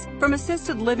parents, from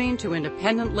assisted living to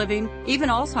independent living, even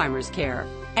Alzheimer's care,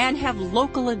 and have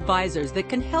local advisors that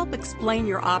can help explain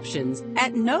your options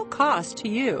at no cost to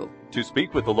you. To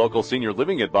speak with the local senior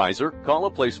living advisor, call A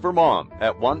Place for Mom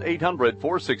at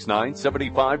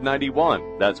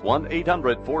 1-800-469-7591. That's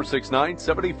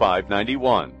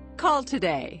 1-800-469-7591. Call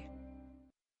today.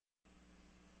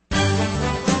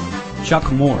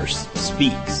 Chuck Morse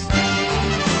speaks.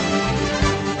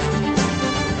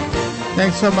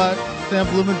 Thanks so much. Sam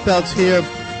Blumenfeld's here.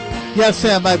 Yes,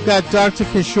 Sam, I've got Dr.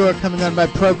 Kishore coming on my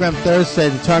program Thursday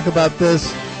to talk about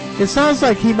this. It sounds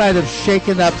like he might have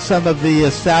shaken up some of the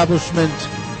establishment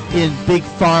in Big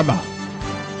Pharma.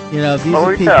 You know, these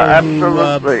are people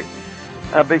absolutely.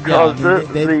 Because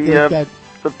got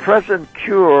the present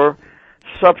cure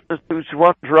substitutes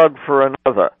one drug for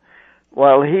another,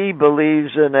 while he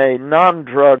believes in a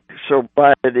non-drug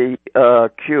sobriety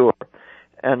cure.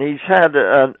 And he's had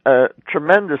a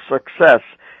tremendous success,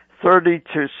 30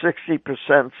 to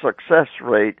 60% success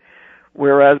rate,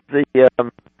 whereas the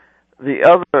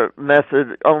other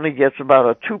method only gets about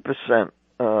a 2%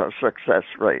 success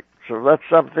rate. So that's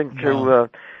something to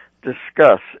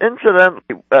discuss.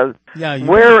 Incidentally,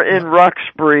 where in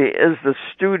Roxbury is the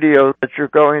studio that you're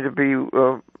going to be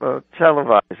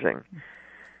televising?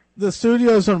 The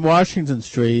studio's on Washington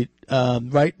Street,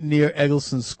 right near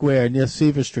Eggleston Square, near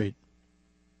Seaver Street.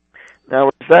 Now,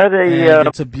 is that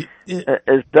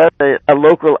a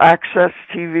local access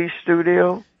TV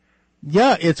studio?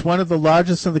 Yeah, it's one of the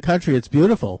largest in the country. It's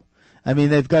beautiful. I mean,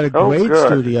 they've got a great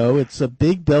studio. It's a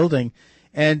big building.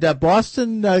 And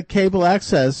Boston Cable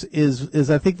Access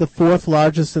is, I think, the fourth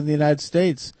largest in the United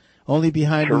States, only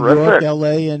behind New York,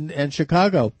 L.A., and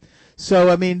Chicago. So,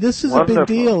 I mean, this is a big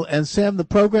deal. And, Sam, the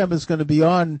program is going to be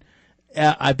on,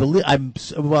 I believe, I'm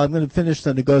going to finish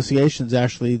the negotiations,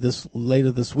 actually,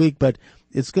 later this week. But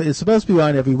it's supposed to be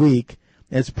on every week.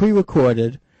 It's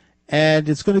pre-recorded. And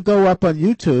it's going to go up on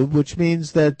YouTube, which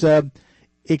means that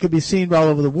it can be seen all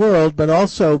over the world, but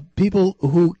also people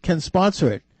who can sponsor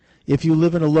it. If you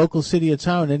live in a local city or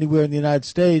town anywhere in the United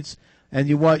States and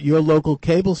you want your local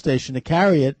cable station to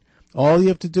carry it, all you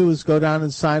have to do is go down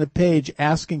and sign a page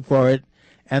asking for it,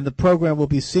 and the program will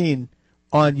be seen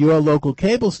on your local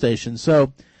cable station.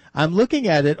 So I'm looking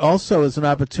at it also as an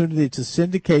opportunity to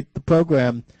syndicate the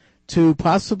program to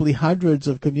possibly hundreds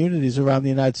of communities around the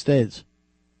United States.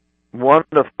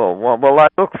 Wonderful. Well, I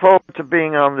look forward to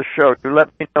being on the show. You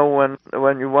let me know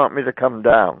when you want me to come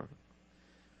down.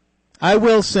 I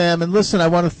will, Sam. And listen, I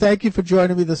want to thank you for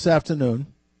joining me this afternoon.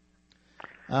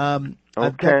 I've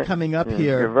got coming up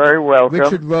here. You're very welcome.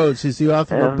 Richard Rhodes. He's the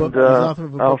author of a book.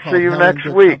 I'll see you next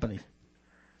week. Company.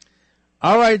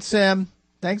 All right, Sam.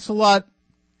 Thanks a lot.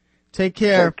 Take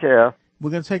care. Take care.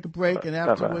 We're going to take a break, and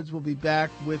afterwards we'll be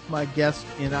back with my guest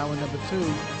in hour number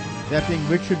 2. That being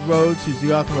Richard Rhodes, who's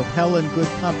the author of Hell and Good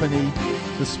Company,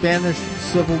 The Spanish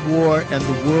Civil War, and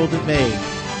the World It Made.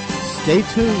 Stay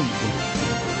tuned.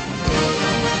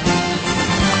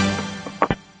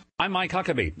 I'm Mike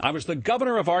Huckabee. I was the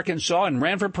governor of Arkansas and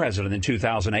ran for president in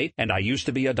 2008, and I used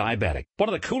to be a diabetic. One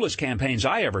of the coolest campaigns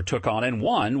I ever took on and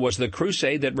won was the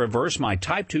crusade that reversed my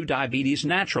type 2 diabetes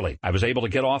naturally. I was able to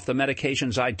get off the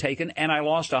medications I'd taken, and I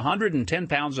lost 110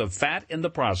 pounds of fat in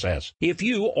the process. If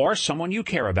you or someone you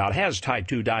care about has type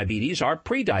 2 diabetes or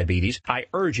prediabetes, I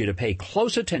urge you to pay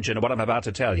close attention to what I'm about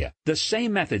to tell you. The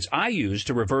same methods I used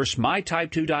to reverse my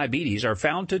type 2 diabetes are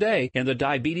found today in the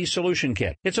Diabetes Solution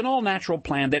Kit. It's an all-natural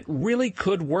plan that really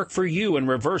could work for you in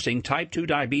reversing type 2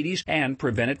 diabetes and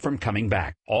prevent it from coming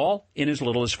back, all in as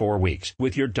little as 4 weeks,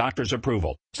 with your doctor's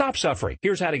approval. Stop suffering.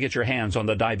 Here's how to get your hands on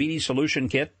the Diabetes Solution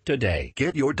Kit today.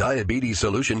 Get your Diabetes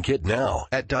Solution Kit now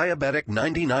at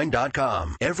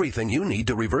Diabetic99.com. Everything you need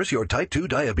to reverse your type 2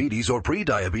 diabetes or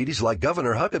pre-diabetes like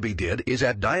Governor Huckabee did is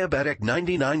at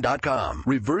Diabetic99.com.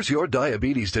 Reverse your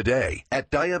diabetes today at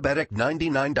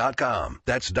Diabetic99.com.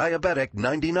 That's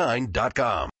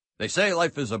Diabetic99.com. They say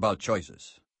life is about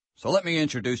choices. So let me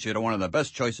introduce you to one of the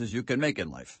best choices you can make in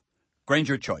life.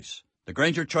 Grainger Choice. The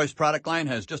Grainger Choice product line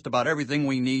has just about everything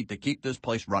we need to keep this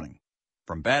place running.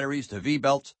 From batteries to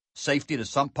V-belts, safety to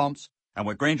sump pumps, and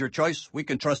with Grainger Choice, we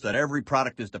can trust that every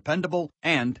product is dependable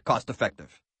and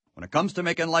cost-effective. When it comes to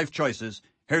making life choices,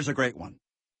 here's a great one.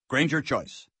 Grainger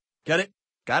Choice. Get it?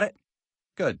 Got it?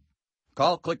 Good.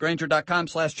 Call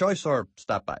clickgrainger.com/choice or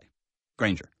stop by.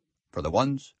 Grainger. For the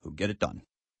ones who get it done.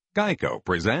 Geico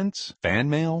presents Fan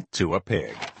Mail to a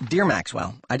Pig. Dear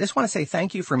Maxwell, I just want to say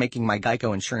thank you for making my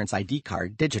Geico Insurance ID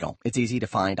card digital. It's easy to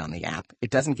find on the app.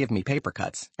 It doesn't give me paper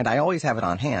cuts, and I always have it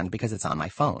on hand because it's on my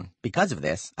phone. Because of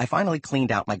this, I finally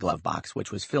cleaned out my glove box, which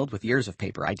was filled with years of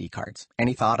paper ID cards.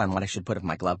 Any thought on what I should put in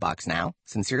my glove box now?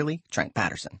 Sincerely, Trent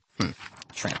Patterson.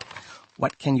 Trent,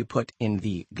 what can you put in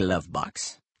the glove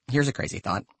box? Here's a crazy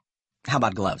thought. How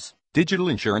about gloves? Digital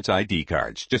insurance ID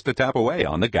cards, just a tap away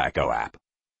on the Geico app.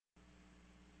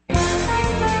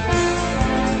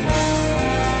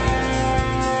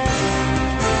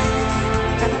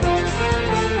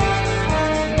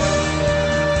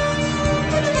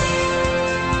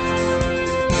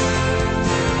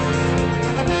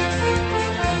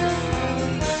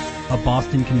 A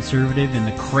Boston conservative in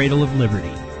the cradle of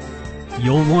liberty.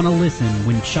 You'll want to listen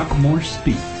when Chuck Morse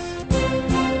speaks.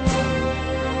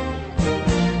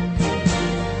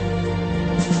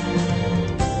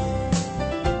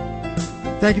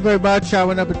 Thank you very much.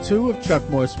 Hour number 2 of Chuck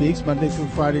Morse Speaks, Monday through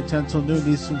Friday, 10 till noon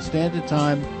Eastern Standard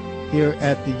Time, here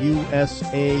at the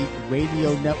USA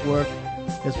Radio Network.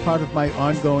 As part of my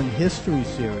ongoing history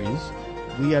series,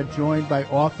 we are joined by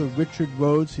author Richard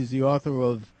Rhodes. He's the author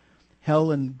of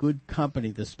Hell and Good Company,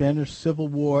 The Spanish Civil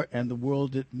War and the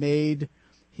World It Made.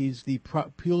 He's the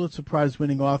Pulitzer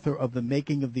Prize-winning author of The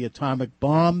Making of the Atomic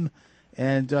Bomb.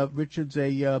 And Richard's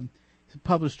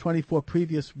published 24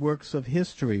 previous works of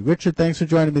history. Richard, thanks for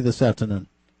joining me this afternoon.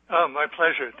 Oh, my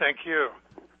pleasure. Thank you.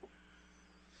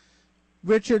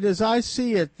 Richard, as I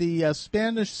see it, the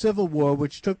Spanish Civil War,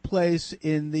 which took place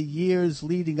in the years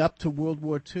leading up to World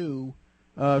War II,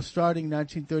 starting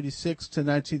 1936 to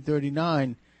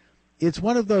 1939, it's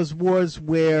one of those wars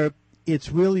where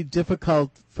it's really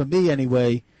difficult, for me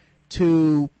anyway,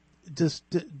 to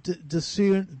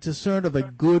discern of a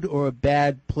good or a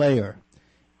bad player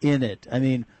in it. I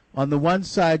mean, on the one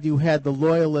side you had the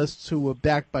loyalists who were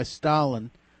backed by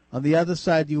Stalin. On the other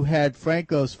side you had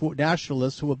Franco's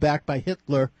nationalists who were backed by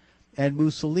Hitler and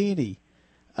Mussolini.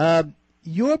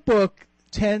 Your book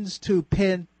tends to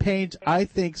paint, I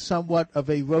think, somewhat of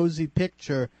a rosy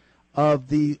picture of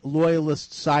the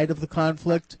loyalist side of the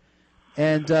conflict.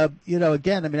 And,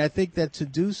 again, I mean, I think that to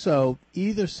do so,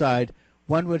 either side,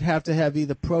 one would have to have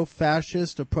either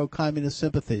pro-fascist or pro-communist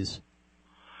sympathies.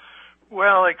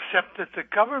 Well, except that the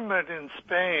government in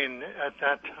Spain at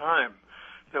that time,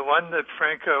 the one that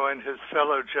Franco and his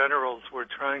fellow generals were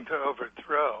trying to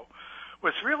overthrow,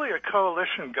 was really a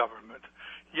coalition government.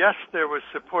 Yes, there was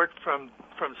support from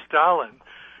Stalin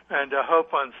and a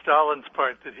hope on Stalin's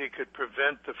part that he could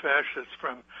prevent the fascists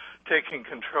from taking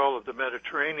control of the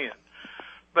Mediterranean.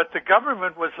 But the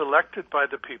government was elected by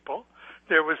the people.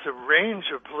 There was a range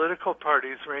of political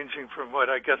parties ranging from what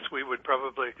I guess we would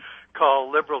probably call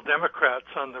liberal Democrats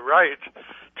on the right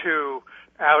to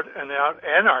out-and-out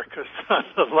anarchists on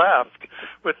the left,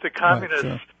 with the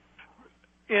communists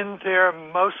in there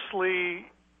mostly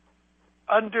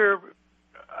under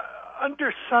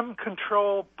some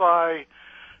control by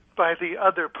the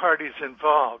other parties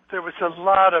involved. There was a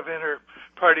lot of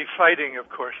inter-party fighting, of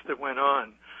course, that went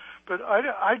on. But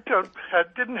I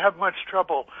didn't have much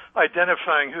trouble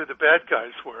identifying who the bad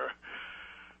guys were,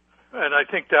 and I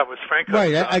think that was Franco's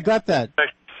right. I got that.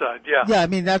 Side, yeah. Yeah, I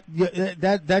mean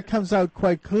that comes out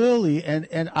quite clearly,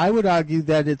 and I would argue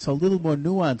that it's a little more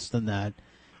nuanced than that,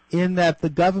 in that the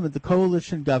government, the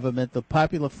coalition government, the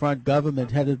Popular Front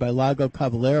government headed by Largo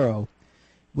Caballero,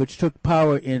 which took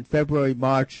power in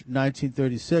February-March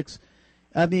 1936.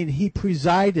 I mean, he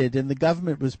presided, and the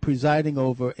government was presiding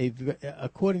over,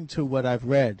 according to what I've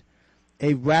read,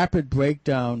 a rapid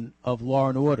breakdown of law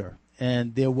and order.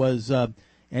 And there was an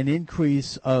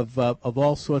increase of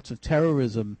all sorts of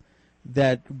terrorism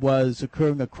that was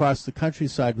occurring across the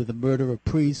countryside, with the murder of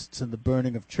priests and the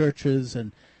burning of churches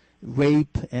and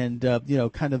rape and,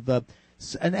 kind of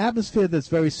an atmosphere that's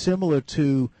very similar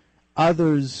to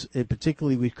others,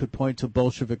 particularly we could point to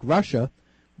Bolshevik Russia,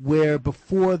 where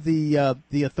before the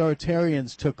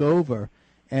authoritarians took over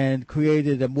and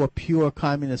created a more pure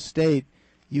communist state,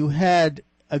 you had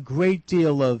a great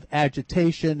deal of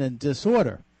agitation and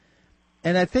disorder.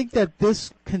 And I think that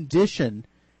this condition,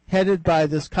 headed by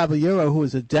this Caballero, who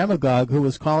was a demagogue, who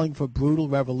was calling for brutal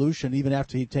revolution even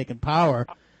after he'd taken power,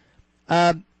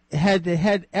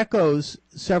 had echoes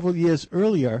several years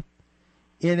earlier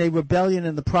in a rebellion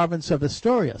in the province of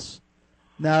Asturias.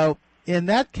 Now, in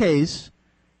that case,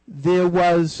 there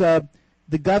was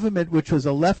the government, which was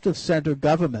a left-of-center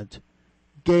government,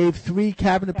 gave 3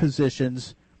 cabinet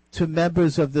positions to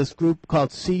members of this group called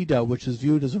CEDA, which is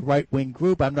viewed as a right-wing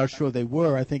group. I'm not sure they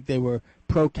were. I think they were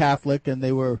pro-Catholic and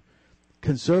they were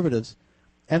conservatives.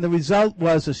 And the result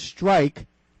was a strike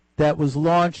that was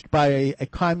launched by a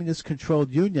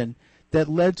communist-controlled union that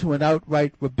led to an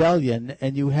outright rebellion,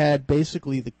 and you had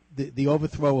basically the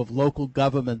overthrow of local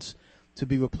governments to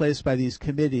be replaced by these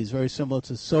committees, very similar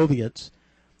to Soviets.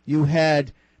 You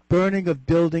had burning of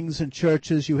buildings and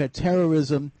churches. You had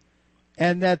terrorism.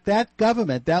 And that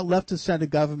government, that left-of-center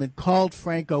government, called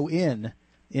Franco in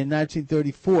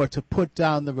 1934 to put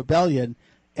down the rebellion,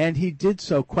 and he did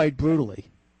so quite brutally.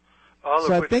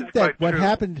 So I think that what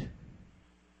happened...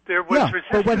 There was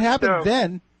but what happened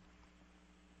then...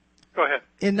 Go ahead.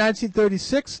 In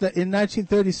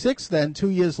 1936, then, 2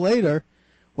 years later,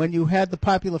 when you had the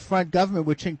Popular Front government,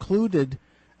 which included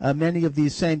many of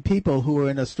these same people who were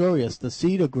in Asturias, the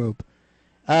CEDA group,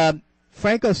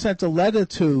 Franco sent a letter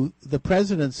to the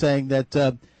president saying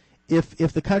that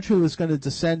if the country was going to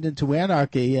descend into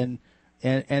anarchy and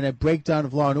a breakdown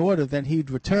of law and order, then he'd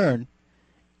return.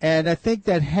 And I think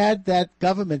that had that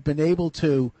government been able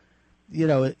to,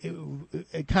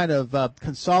 kind of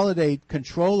consolidate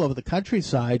control over the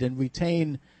countryside and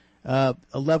retain a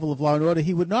level of law and order,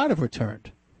 he would not have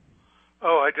returned.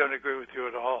 Oh, I don't agree with you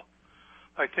at all.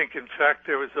 I think, in fact,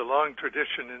 there was a long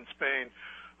tradition in Spain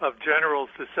of generals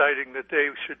deciding that they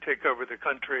should take over the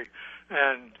country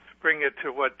and bring it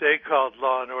to what they called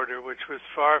law and order, which was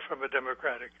far from a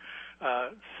democratic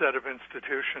set of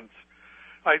institutions.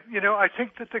 I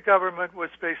think that the government was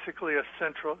basically a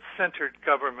centered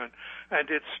government, and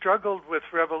it struggled with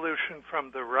revolution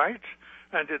from the right,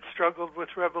 and it struggled with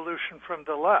revolution from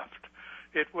the left.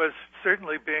 It was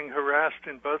certainly being harassed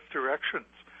in both directions.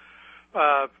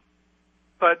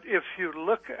 But if you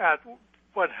look at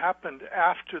what happened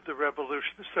after the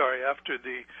after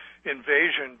the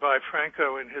invasion by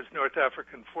Franco and his North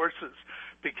African forces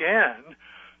began,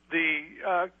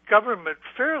 the government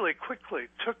fairly quickly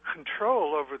took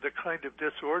control over the kind of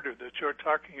disorder that you're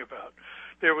talking about.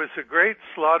 There was a great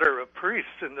slaughter of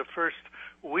priests in the first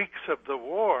weeks of the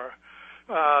war.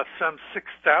 Some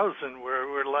 6,000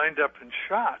 were lined up and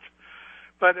shot.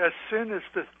 But as soon as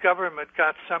the government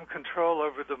got some control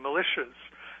over the militias,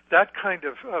 that kind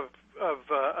of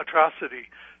atrocity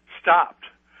stopped,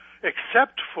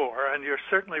 except for, and you're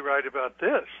certainly right about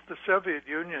this, the Soviet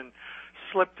Union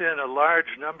slipped in a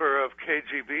large number of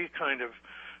KGB kind of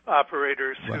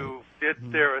operators who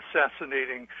did their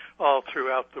assassinating all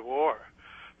throughout the war.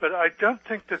 But I don't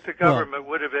think that the government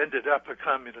would have ended up a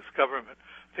communist government.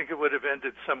 I think it would have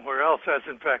ended somewhere else, as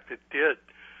in fact it did.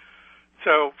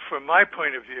 So from my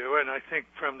point of view, and I think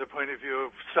from the point of view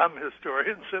of some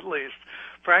historians at least,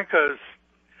 Franco's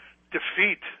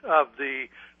defeat of the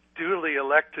duly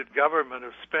elected government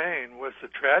of Spain was a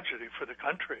tragedy for the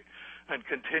country and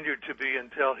continued to be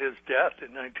until his death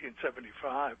in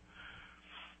 1975.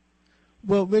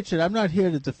 Well, Richard, I'm not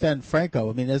here to defend Franco.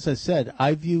 I mean, as I said,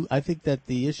 I think that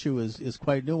the issue is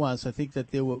quite nuanced. I think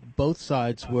that both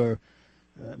sides were,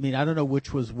 I mean, I don't know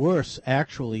which was worse,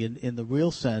 actually, in the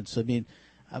real sense. I mean,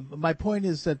 my point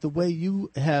is that the way you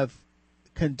have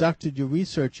conducted your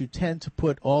research, you tend to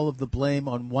put all of the blame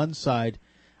on one side.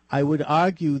 I would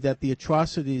argue that the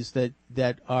atrocities that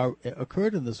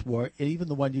occurred in this war, even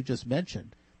the one you just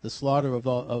mentioned, the slaughter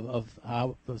of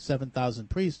 7,000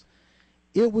 priests,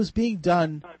 it was being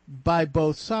done by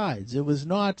both sides. It was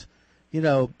not,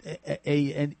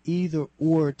 an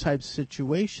either-or type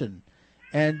situation.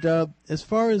 And as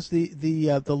far as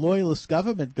the loyalist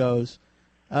government goes,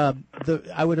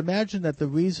 I would imagine that the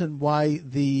reason why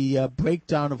the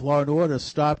breakdown of law and order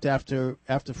stopped after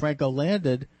Franco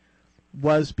landed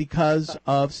was because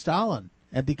of Stalin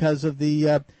and because of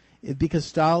because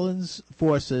Stalin's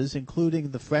forces,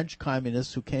 including the French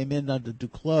communists who came in under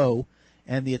Duclos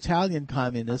and the Italian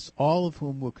communists, all of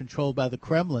whom were controlled by the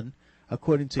Kremlin,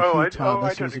 according to Hugh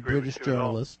Thomas, who's a British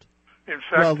journalist. In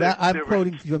fact,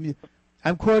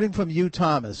 I'm quoting from Hugh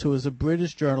Thomas, who is a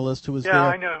British journalist who was there.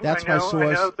 I know. That's my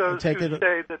source. I know those who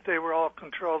say that they were all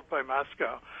controlled by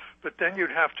Moscow. But then you'd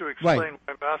have to explain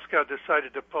why Moscow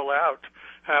decided to pull out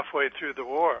halfway through the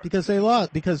war. Because they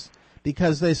lost. Because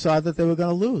they saw that they were going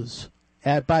to lose.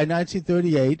 By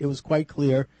 1938, it was quite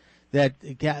clear that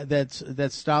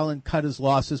Stalin cut his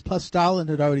losses. Plus, Stalin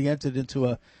had already entered into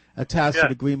a tacit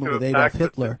agreement with Adolf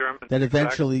Hitler that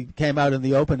eventually came out in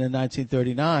the open in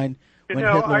 1939, when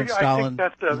Hitler and Stalin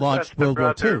launched World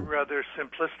War II. Rather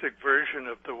simplistic version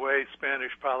of the way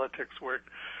Spanish politics worked.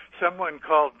 Someone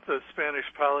called the Spanish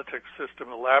politics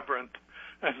system a labyrinth,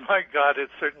 and my God, it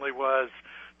certainly was.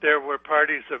 There were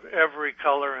parties of every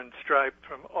color and stripe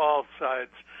from all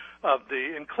sides of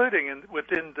including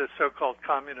within the so-called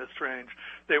communist range.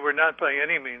 They were not by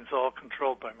any means all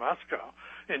controlled by Moscow.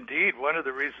 Indeed, one of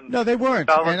the reasons no, they weren't,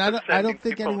 and I don't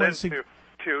think anyone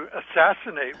to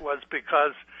assassinate was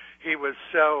because he was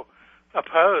so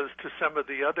opposed to some of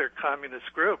the other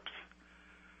communist groups.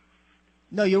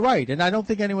 No, you're right, and I don't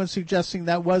think anyone's suggesting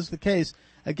that was the case.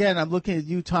 Again, I'm looking at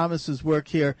Hugh Thomas's work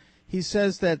here. He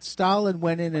says that Stalin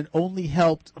went in and only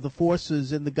helped the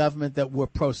forces in the government that were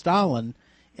pro-Stalin,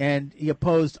 and he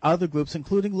opposed other groups,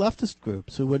 including leftist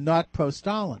groups, who were not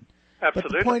pro-Stalin.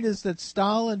 Absolutely. But the point is that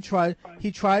Stalin tried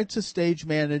to stage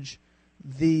manage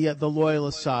the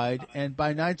loyalist side, and by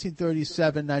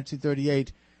 1937,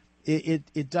 1938,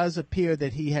 it does appear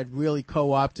that he had really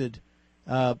co-opted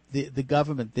the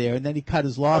government there, and then he cut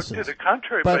his losses. To the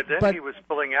contrary, but then he was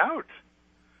pulling out.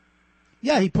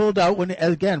 Yeah, he pulled out when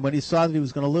he saw that he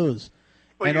was going to lose,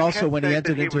 and also when he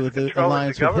entered into the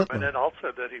alliance with Hitler. And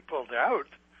also that he pulled out.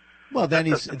 Well,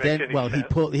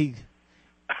 he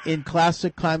in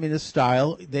classic communist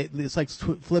style, it's like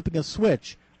flipping a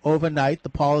switch. Overnight, the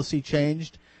policy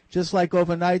changed. Just like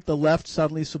overnight, the left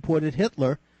suddenly supported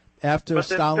Hitler after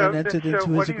Stalin entered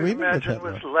into his agreement with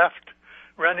Hitler. What do you imagine was left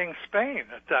running Spain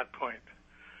at that point?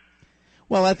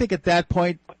 Well, I think at that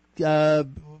point,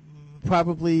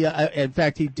 probably, in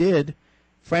fact, he did.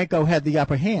 Franco had the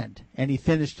upper hand, and he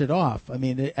finished it off. I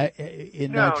mean,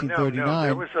 in 1939,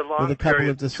 there was a long with a couple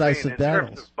of decisive battles.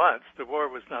 In terms of months, the war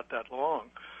was not that long.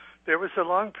 There was a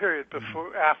long period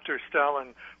after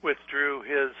Stalin withdrew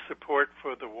his support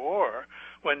for the war,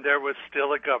 when there was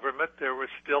still a government, there was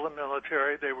still a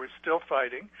military, they were still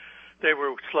fighting. They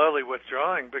were slowly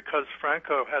withdrawing because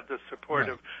Franco had the support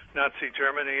of Nazi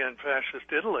Germany and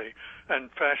Fascist Italy,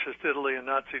 and Fascist Italy and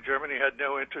Nazi Germany had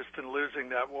no interest in losing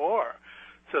that war.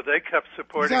 So they kept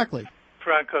supporting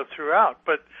Franco throughout.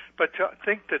 But to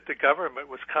think that the government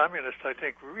was communist, I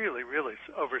think really, really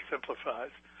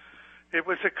oversimplifies. It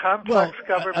was a complex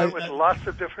government with lots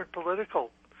of different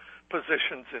political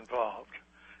positions involved.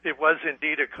 It was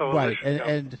indeed a coalition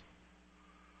government.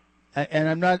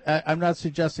 And I'm not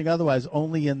suggesting otherwise,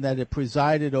 only in that it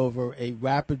presided over a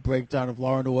rapid breakdown of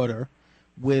law and order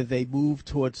with a move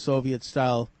towards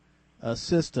Soviet-style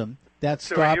system. That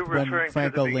stopped when Franco landed. So are you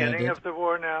referring to the beginning of the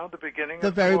war now? The beginning of the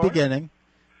very war? beginning.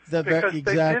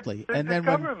 Exactly. And the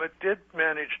government did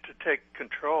manage to take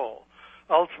control,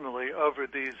 ultimately, over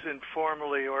these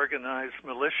informally organized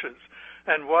militias.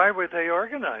 And why were they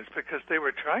organized? Because they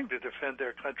were trying to defend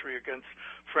their country against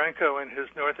Franco and his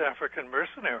North African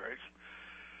mercenaries.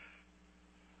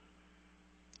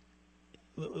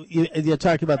 You're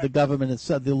talking about the government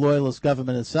itself, the loyalist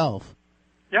government itself.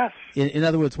 Yes. In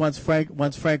other words, once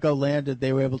Franco landed,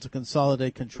 they were able to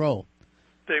consolidate control.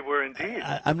 They were indeed.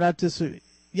 I'm not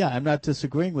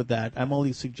disagreeing with that. I'm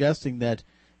only suggesting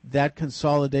that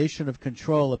consolidation of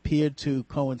control appeared to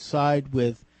coincide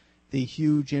with the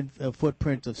huge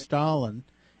footprint of Stalin,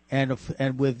 and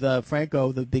with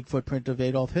Franco, the big footprint of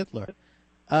Adolf Hitler.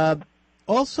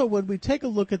 Also, when we take a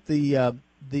look at the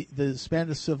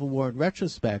Spanish Civil War in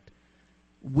retrospect,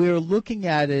 we're looking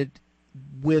at it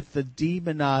with the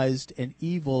demonized and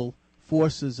evil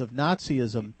forces of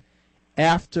Nazism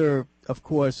after, of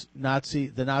course,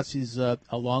 the Nazis,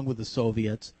 along with the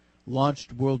Soviets,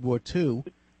 launched World War II,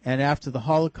 and after the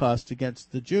Holocaust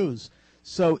against the Jews.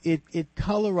 So it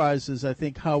colorizes, I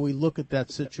think, how we look at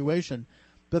that situation.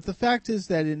 But the fact is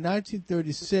that in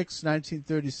 1936,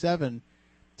 1937,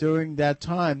 during that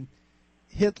time,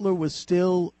 Hitler was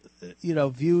still,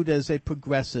 viewed as a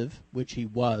progressive, which he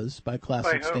was by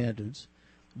classic standards,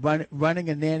 running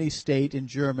a nanny state in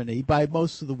Germany by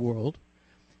most of the world,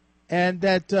 and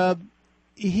that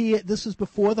this was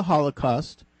before the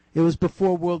Holocaust. It was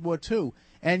before World War II,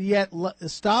 and yet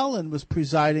Stalin was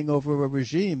presiding over a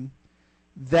regime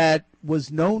that was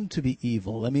known to be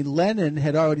evil. I mean, Lenin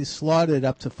had already slaughtered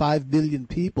up to 5 billion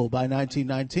people by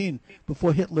 1919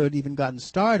 before Hitler had even gotten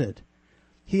started.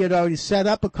 He had already set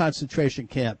up a concentration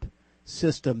camp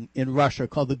system in Russia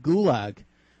called the Gulag,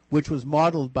 which was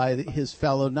modeled by his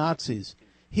fellow Nazis.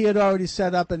 He had already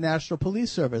set up a national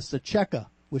police service, the Cheka,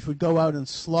 which would go out and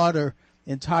slaughter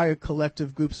entire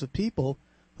collective groups of people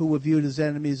who were viewed as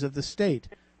enemies of the state,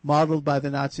 modeled by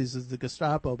the Nazis as the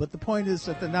Gestapo. But the point is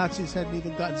that the Nazis hadn't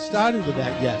even gotten started with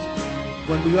that yet,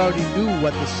 when we already knew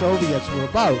what the Soviets were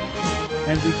about,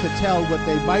 and we could tell what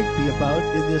they might be about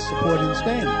in their support in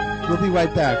Spain. We'll be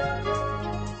right back.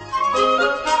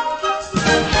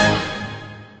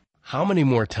 How many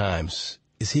more times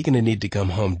is he going to need to come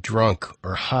home drunk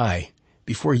or high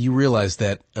before you realize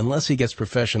that unless he gets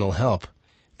professional help,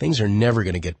 things are never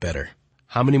going to get better?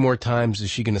 How many more times is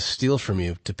she going to steal from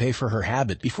you to pay for her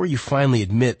habit before you finally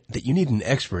admit that you need an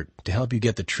expert to help you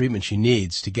get the treatment she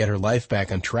needs to get her life back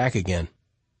on track again?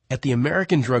 At the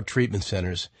American Drug Treatment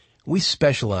Centers, we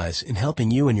specialize in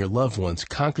helping you and your loved ones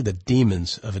conquer the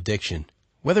demons of addiction.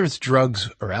 Whether it's drugs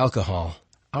or alcohol,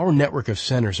 our network of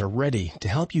centers are ready to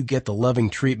help you get the loving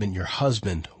treatment your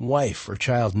husband, wife, or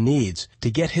child needs to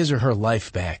get his or her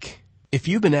life back. If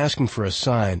you've been asking for a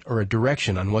sign or a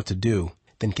direction on what to do,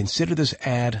 then consider this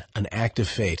ad an act of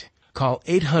fate. Call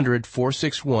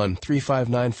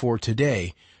 800-461-3594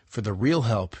 today for the real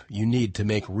help you need to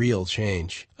make real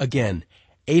change. Again,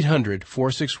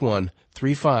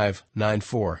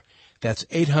 800-461-3594. That's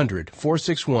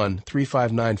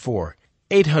 800-461-3594.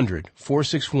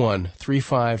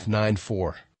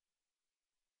 800-461-3594.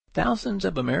 Thousands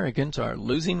of Americans are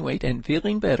losing weight and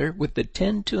feeling better with the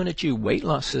 10-2-Chew weight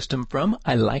loss system from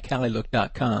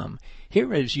ILikeHowILook.com.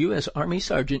 Here is U.S. Army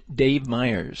Sergeant Dave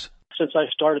Myers. Since I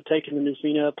started taking the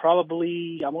Nufina,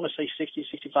 probably, I want to say 60,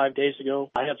 65 days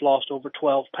ago, I have lost over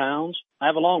 12 pounds. I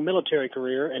have a long military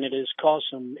career, and it has caused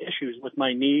some issues with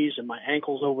my knees and my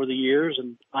ankles over the years,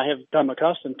 and I have become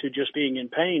accustomed to just being in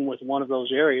pain with one of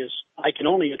those areas. I can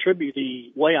only attribute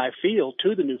the way I feel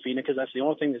to the Nufina because that's the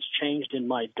only thing that's changed in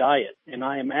my diet, and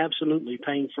I am absolutely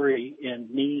pain-free in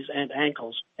knees and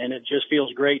ankles, and it just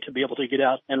feels great to be able to get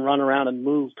out and run around and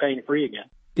move pain-free again.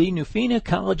 The Nufina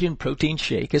Collagen Protein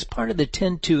Shake is part of the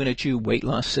 10-2-Chew weight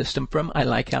loss system from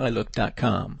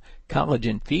ILikeHowILook.com.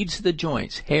 Collagen feeds the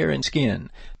joints, hair, and skin.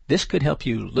 This could help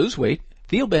you lose weight,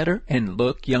 feel better, and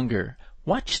look younger.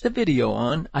 Watch the video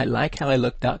on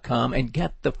ILikeHowILook.com and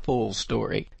get the full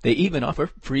story. They even offer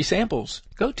free samples.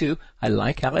 Go to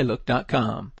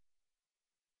ILikeHowILook.com.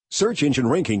 Search engine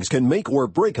rankings can make or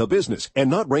break a business, and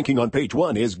not ranking on page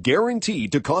one is guaranteed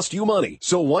to cost you money.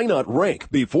 So why not rank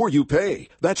before you pay?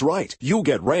 That's right. You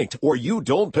get ranked or you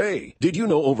don't pay. Did you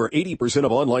know over 80%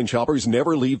 of online shoppers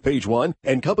never leave page one?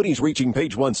 And companies reaching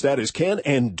page one status can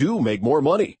and do make more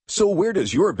money. So where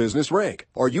does your business rank?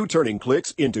 Are you turning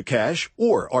clicks into cash,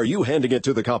 or are you handing it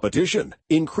to the competition?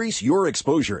 Increase your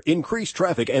exposure, increase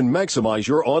traffic, and maximize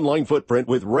your online footprint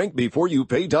with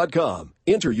RankBeforeYouPay.com.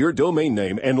 Enter your domain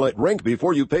name and let Rank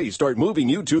Before You Pay start moving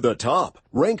you to the top.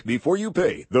 Rank Before You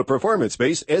Pay, the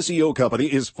performance-based SEO company,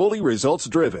 is fully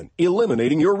results-driven,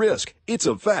 eliminating your risk. It's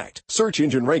a fact. Search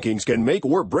engine rankings can make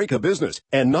or break a business,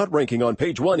 and not ranking on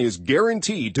page one is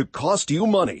guaranteed to cost you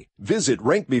money. Visit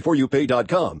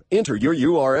RankBeforeYouPay.com, enter your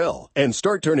URL, and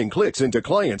start turning clicks into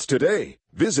clients today.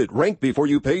 Visit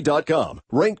RankBeforeYouPay.com,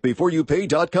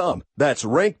 RankBeforeYouPay.com. That's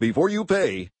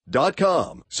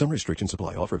RankBeforeYouPay.com. Some restrictions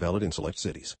apply. Offer valid in select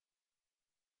cities.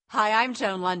 Hi, I'm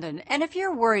Joan London, and if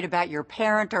you're worried about your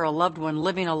parent or a loved one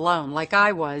living alone like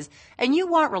I was, and you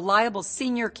want reliable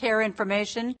senior care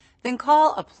information, then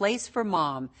call A Place for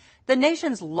Mom, the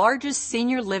nation's largest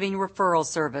senior living referral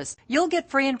service. You'll get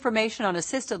free information on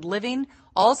assisted living,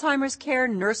 Alzheimer's care,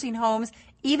 nursing homes,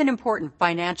 even important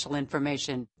financial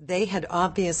information. They had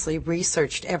obviously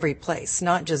researched every place,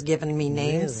 not just given me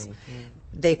names. Really? Yeah.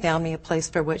 They found me a place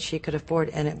for what she could afford,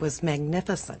 and it was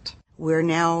magnificent. We're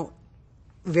now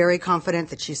very confident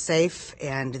that she's safe,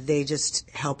 and they just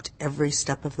helped every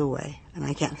step of the way, and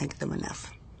I can't thank them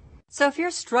enough. So if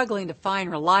you're struggling to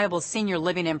find reliable senior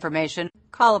living information,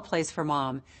 call A Place for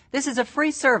Mom. This is a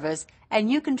free service,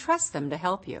 and you can trust them to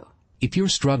help you. If you're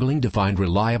struggling to find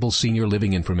reliable senior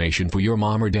living information for your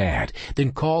mom or dad,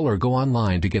 then call or go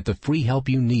online to get the free help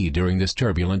you need during this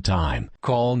turbulent time.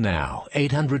 Call now,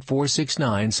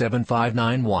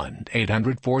 800-469-7591,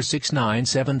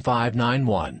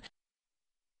 800-469-7591.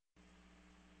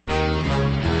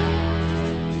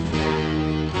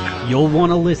 You'll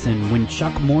want to listen when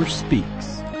Chuck Morse speaks.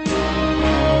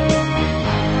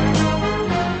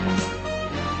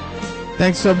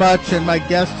 Thanks so much, and my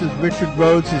guest is Richard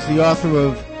Rhodes. He's the author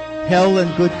of Hell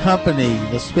and Good Company,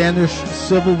 The Spanish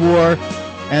Civil War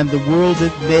and the World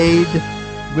It Made.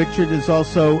 Richard is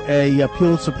also a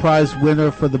Pulitzer Prize winner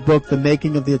for the book The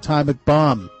Making of the Atomic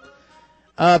Bomb.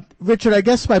 Richard, I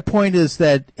guess my point is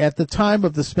that at the time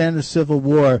of the Spanish Civil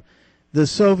War, the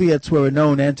Soviets were a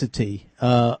known entity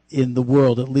in the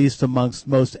world, at least amongst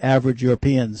most average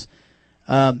Europeans,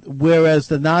 whereas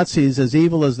the Nazis, as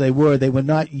evil as they were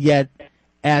not yet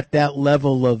at that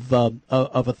level of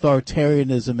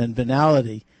authoritarianism and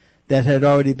venality that had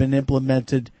already been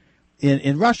implemented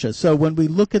in Russia. So when we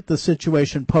look at the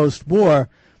situation post-war,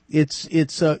 it's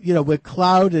we're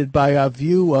clouded by our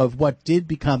view of what did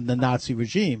become the Nazi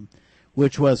regime,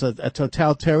 which was a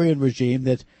totalitarian regime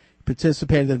that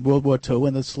participated in World War II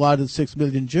and that slaughtered 6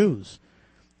 million Jews.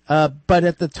 But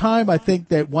at the time, I think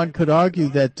that one could argue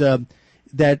that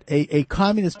that a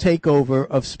communist takeover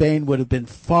of Spain would have been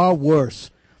far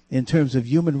worse in terms of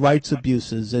human rights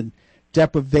abuses and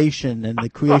deprivation and the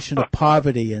creation of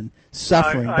poverty and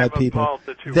suffering by people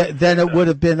than it would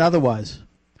have been otherwise.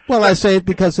 Well, I say it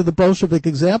because of the Bolshevik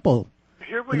example.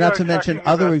 Not to mention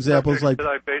other examples like that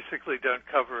I basically don't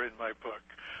cover in my book.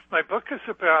 My book is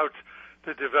about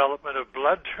the development of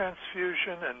blood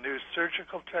transfusion and new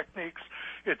surgical techniques.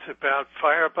 It's about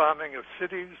firebombing of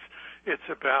cities. It's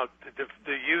about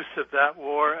the use of that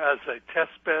war as a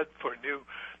test bed for new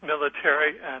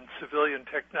military and civilian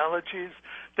technologies.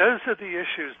 Those are the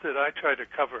issues that I try to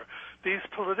cover. These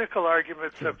political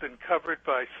arguments have been covered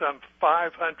by some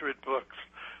 500 books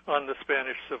on the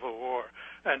Spanish Civil War.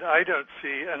 And I don't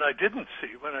see, and I didn't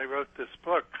see when I wrote this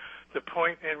book, the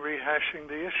point in rehashing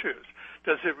the issues.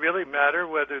 Does it really matter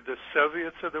whether the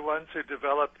Soviets are the ones who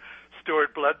developed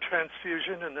stored blood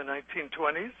transfusion in the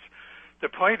 1920s? The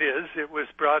point is, it was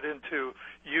brought into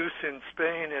use in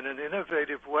Spain in an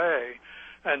innovative way,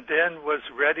 and then was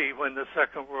ready when the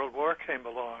Second World War came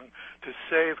along to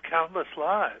save countless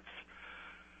lives,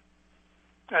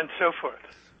 and so forth.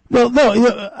 Well,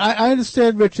 no, I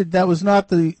understand, Richard, that was not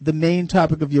the main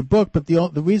topic of your book, but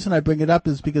the reason I bring it up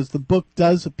is because the book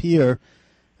does appear,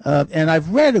 and I've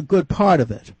read a good part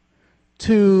of it,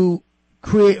 to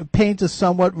paint a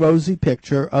somewhat rosy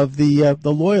picture of the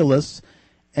Loyalists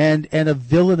and a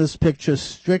villainous picture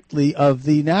strictly of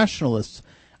the Nationalists.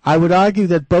 I would argue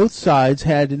that both sides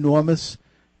had enormous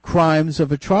crimes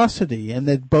of atrocity, and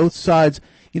that both sides,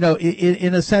 in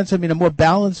a sense, a more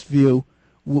balanced view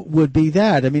would be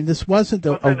that. I mean, this wasn't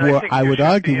a war, I would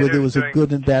argue, where there was a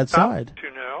good and bad side.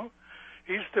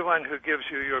 He's the one who gives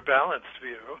you your balanced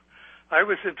view. I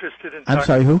was interested in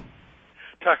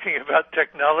talking about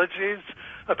technologies,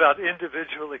 about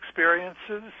individual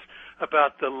experiences,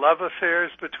 about the love affairs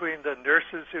between the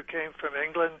nurses who came from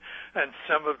England and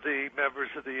some of the members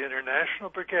of the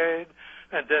International Brigade,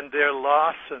 and then their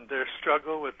loss and their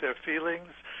struggle with their feelings.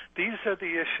 These are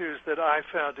the issues that I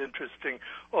found interesting.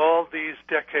 All these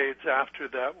decades after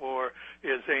that war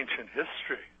is ancient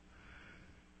history.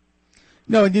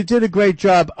 No, and you did a great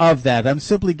job of that. I'm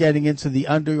simply getting into the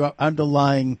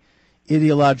underlying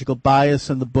ideological bias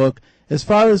in the book. As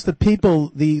far as the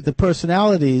people, the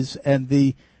personalities, and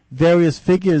the various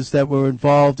figures that were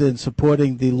involved in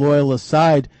supporting the Loyalist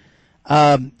side,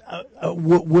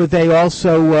 were they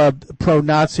also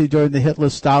pro-Nazi during the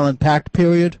Hitler-Stalin Pact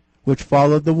period, which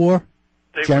followed the war?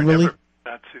 They generally? were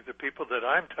never Nazi, the people that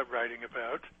I'm writing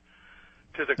about.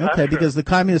 To the Okay, contrary. because the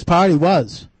Communist Party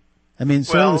was. I mean,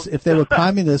 so if they were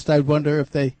communist, I'd wonder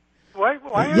if they... Why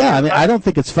yeah, I mean, I don't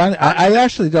think it's funny. I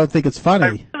actually don't think it's funny.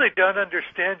 I really don't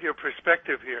understand your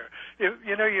perspective here.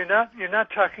 You're not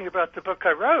talking about the book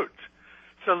I wrote.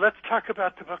 So let's talk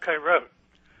about the book I wrote.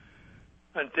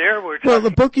 And there we're talking. Well,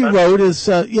 the book you wrote is,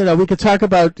 we could talk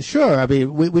about. Sure, I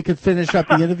mean, we could finish up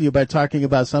the interview by talking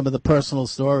about some of the personal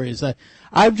stories.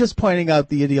 I'm just pointing out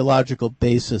the ideological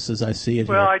basis as I see it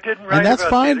here. Well, I didn't write and that's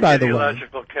about fine, the by the way.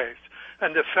 ideological case.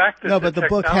 And the fact that the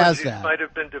book has technologies that. might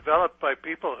have been developed by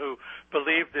people who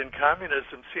believed in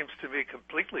communism seems to me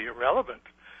completely irrelevant.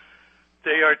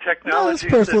 They are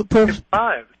technologies that took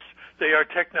lives. They are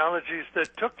technologies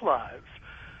that took lives.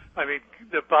 I mean,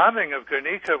 the bombing of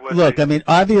Guernica was... Look, I mean,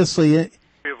 obviously,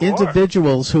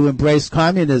 individuals who embraced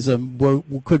communism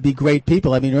could be great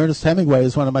people. I mean, Ernest Hemingway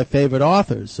is one of my favorite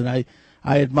authors, and I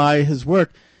admire his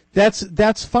work.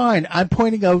 That's fine. I'm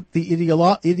pointing out the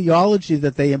ideology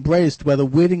that they embraced, whether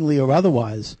wittingly or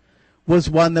otherwise, was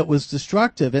one that was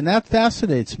destructive, and that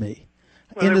fascinates me.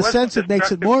 Well, in a sense, it makes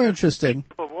it more interesting.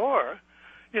 The war.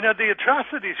 The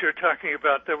atrocities you're talking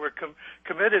about that were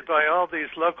committed by all these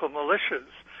local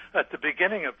militias at the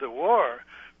beginning of the war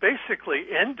basically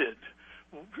ended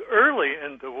early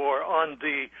in the war on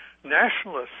the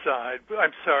nationalist side.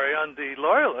 On the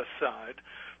Loyalist side.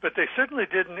 But they certainly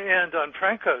didn't end on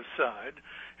Franco's side.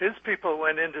 His people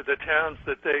went into the towns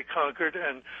that they conquered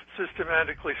and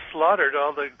systematically slaughtered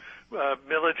all the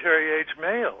military-age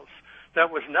males.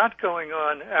 That was not going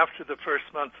on after the first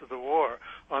months of the war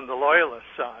on the Loyalist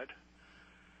side.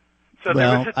 So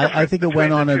well, I think it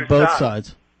went on both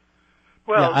sides.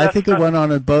 Well, yeah, I think it went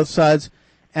on both sides.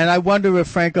 And I wonder if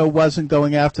Franco wasn't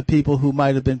going after people who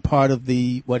might have been part of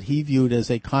what he viewed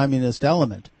as a communist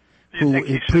element, who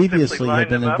previously had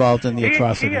been involved in the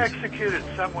atrocities. He executed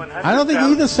someone. I don't think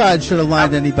either side should have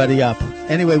lined anybody up.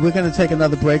 Anyway, we're going to take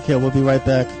another break here. We'll be right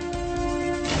back.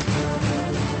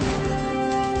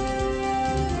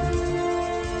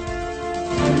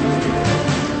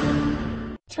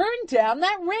 Turn down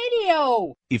that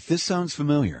radio. If this sounds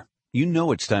familiar, you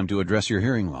know it's time to address your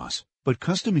hearing loss. But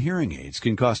custom hearing aids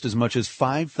can cost as much as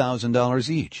 $5,000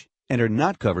 each and are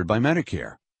not covered by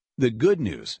Medicare. The good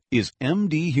news is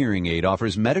MD Hearing Aid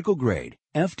offers medical-grade,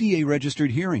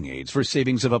 FDA-registered hearing aids for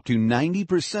savings of up to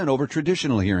 90% over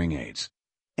traditional hearing aids.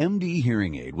 MD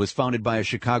Hearing Aid was founded by a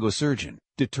Chicago surgeon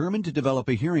determined to develop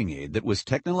a hearing aid that was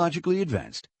technologically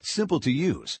advanced, simple to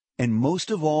use, and most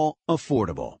of all,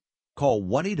 affordable. Call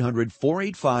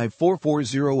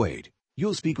 1-800-485-4408.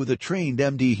 You'll speak with a trained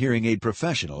MD hearing aid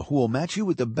professional who will match you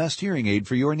with the best hearing aid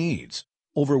for your needs.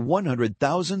 Over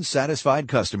 100,000 satisfied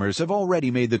customers have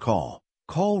already made the call.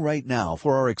 Call right now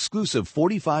for our exclusive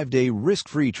 45-day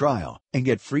risk-free trial and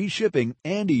get free shipping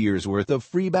and a year's worth of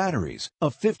free batteries, a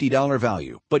 $50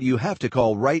 value. But you have to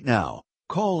call right now.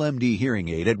 Call MD Hearing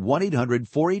Aid at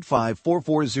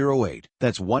 1-800-485-4408.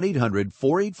 That's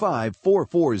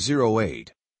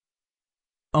 1-800-485-4408.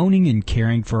 Owning and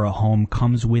caring for a home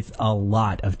comes with a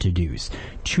lot of to-dos.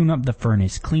 Tune up the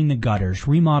furnace, clean the gutters,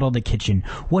 remodel the kitchen.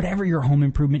 Whatever your home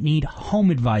improvement need,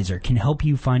 Home Advisor can help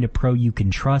you find a pro you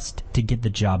can trust to get the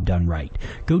job done right.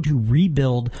 Go to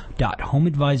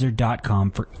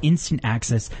rebuild.homeadvisor.com for instant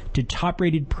access to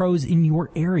top-rated pros in your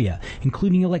area,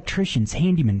 including electricians,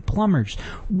 handymen, plumbers,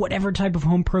 whatever type of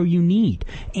home pro you need.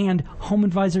 And Home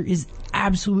Advisor is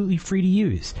absolutely free to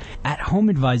use. At Home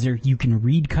Advisor, you can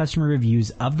read customer reviews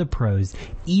of the pros,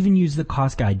 even use the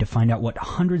cost guide to find out what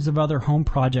hundreds of other home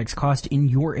projects cost in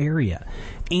your area.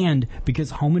 And because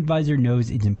Home Advisor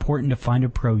knows it's important to find a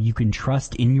pro you can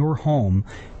trust in your home,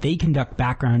 they conduct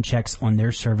background checks on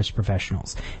their service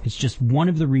professionals. It's just one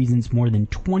of the reasons more than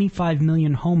 25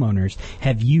 million homeowners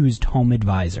have used Home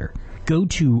Advisor. Go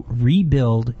to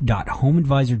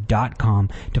rebuild.homeadvisor.com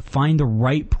to find the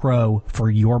right pro for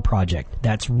your project.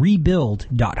 That's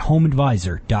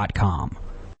rebuild.homeadvisor.com.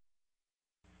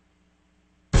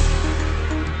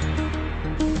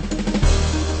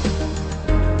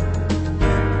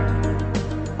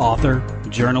 Author,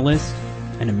 journalist,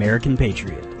 and American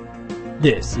patriot.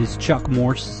 This is Chuck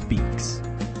Morse Speaks.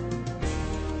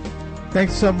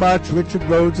 Thanks so much. Richard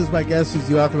Rhodes is my guest. He's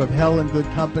the author of Hell and Good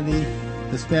Company,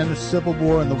 The Spanish Civil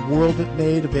War and the World It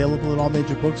Made, available at all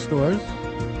major bookstores.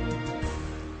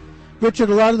 Richard,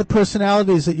 a lot of the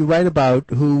personalities that you write about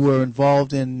who were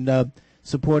involved in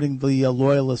supporting the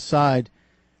loyalist side,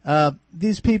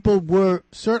 these people were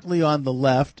certainly on the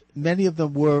left. Many of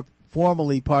them were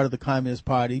formally part of the Communist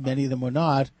Party. Many of them were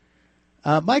not.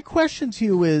 My question to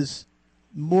you is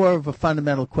more of a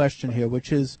fundamental question here, which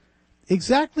is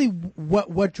exactly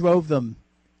what drove them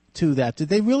to that. Did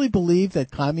they really believe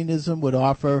that communism would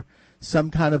offer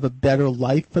some kind of a better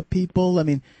life for people? I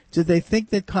mean, did they think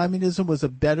that communism was a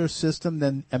better system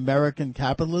than American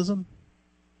capitalism?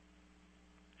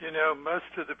 You know,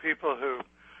 most of the people who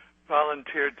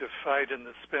volunteered to fight in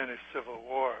the Spanish Civil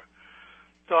War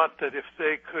thought that if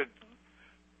they could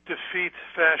defeat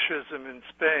fascism in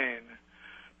Spain,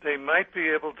 they might be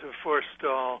able to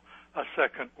forestall a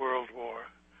second world war.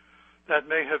 That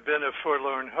may have been a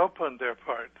forlorn hope on their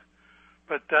part,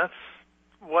 but that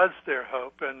was their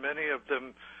hope, and many of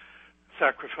them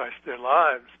sacrificed their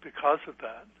lives because of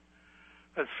that.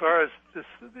 As far as this,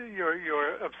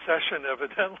 your obsession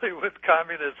evidently with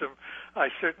communism, I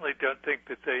certainly don't think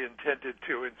that they intended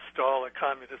to install a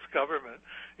communist government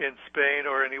in Spain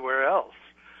or anywhere else.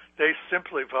 They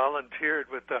simply volunteered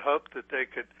with the hope that they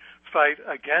could fight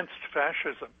against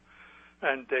fascism,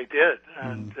 and they did,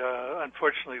 and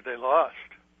unfortunately they lost.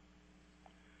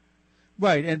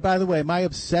 Right, and by the way, my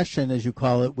obsession, as you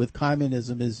call it, with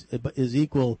communism is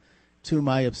equal to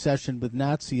my obsession with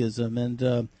Nazism,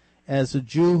 and as a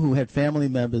Jew who had family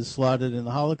members slaughtered in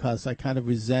the Holocaust, I kind of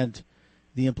resent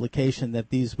the implication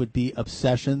that these would be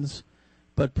obsessions.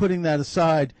 But putting that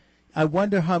aside, I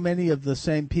wonder how many of the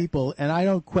same people, and I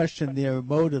don't question their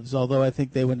motives, although I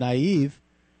think they were naive,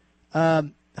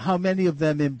 how many of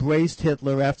them embraced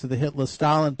Hitler after the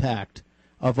Hitler-Stalin Pact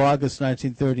of August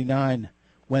 1939,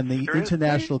 when the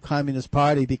International Communist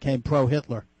Party became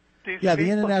pro-Hitler. The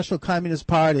International Communist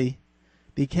Party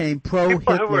became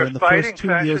pro-Hitler in the first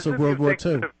 2 years of World War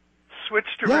II.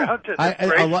 Switched around to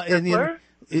Hitler?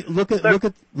 Look at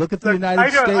the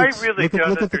United States. I really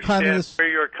don't understand where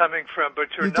you're coming from, but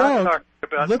you're not talking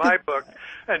about my book.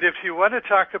 And if you want to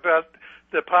talk about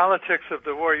the politics of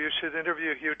the war, you should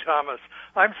interview Hugh Thomas.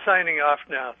 I'm signing off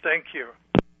now. Thank you.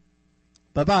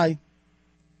 Bye-bye.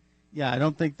 Yeah, I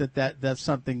don't think that's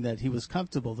something that he was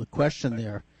comfortable, the question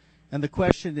there. And the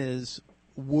question is,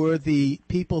 were the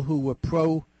people who were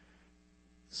pro-Soviet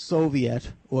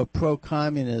or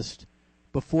pro-communist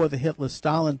before the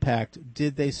Hitler-Stalin Pact,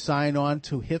 did they sign on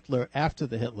to Hitler after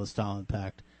the Hitler-Stalin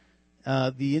Pact?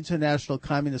 the International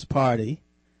Communist Party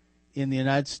in the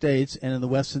United States and in the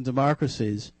Western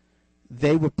democracies,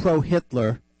 they were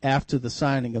pro-Hitler after the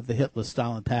signing of the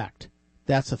Hitler-Stalin Pact.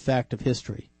 That's a fact of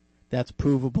history. That's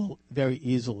provable very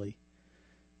easily.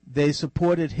 They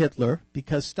supported Hitler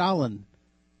because Stalin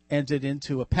entered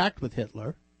into a pact with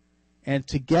Hitler, and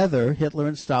together Hitler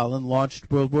and Stalin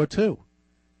launched World War II.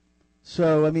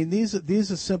 So, I mean,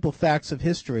 these are simple facts of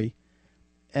history,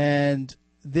 and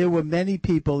there were many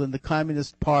people in the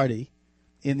Communist Party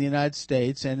in the United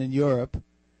States and in Europe,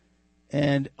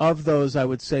 and of those, I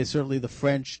would say certainly the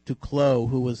French Duclos,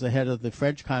 who was the head of the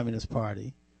French Communist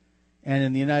Party, and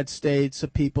in the United States,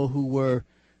 people who were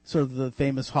sort of the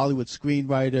famous Hollywood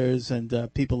screenwriters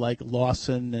and people like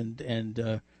Lawson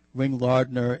and Ring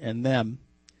Lardner and them,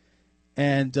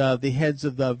 and the heads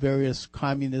of the various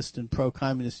communist and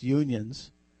pro-communist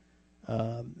unions,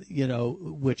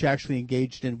 which actually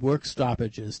engaged in work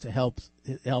stoppages to help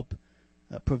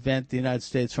prevent the United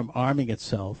States from arming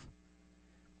itself,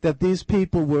 that these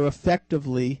people were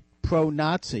effectively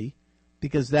pro-Nazi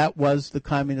because that was the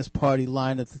Communist Party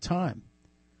line at the time.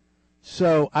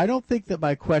 So I don't think that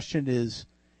my question is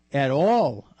at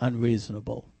all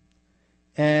unreasonable.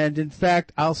 And in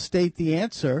fact, I'll state the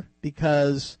answer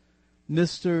because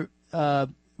Mr.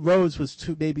 Rhodes was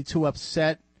maybe too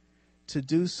upset to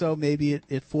do so. Maybe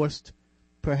it forced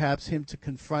perhaps him to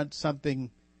confront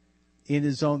something in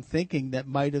his own thinking that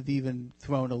might have even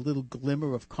thrown a little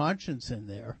glimmer of conscience in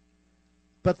there.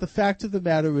 But the fact of the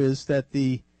matter is that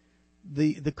the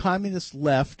communist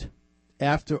left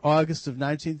after August of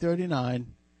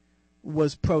 1939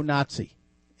 was pro-Nazi.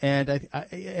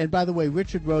 And by the way,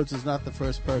 Richard Rhodes is not the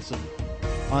first person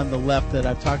on the left that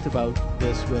I've talked about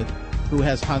this with who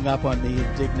has hung up on me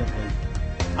indignantly.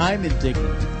 I'm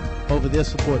indignant over their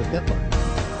support of Hitler.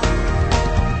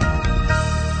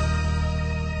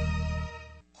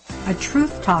 A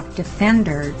Truth Talk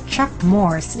defender, Chuck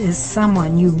Morse, is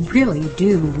someone you really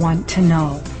do want to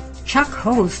know. Chuck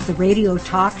hosts the radio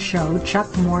talk show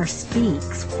Chuck Morse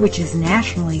Speaks, which is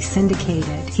nationally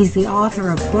syndicated. He's the author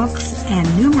of books and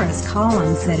numerous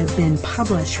columns that have been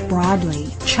published broadly.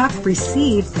 Chuck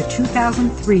received the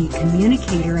 2003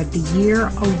 Communicator of the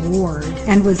Year Award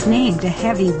and was named a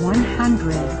Heavy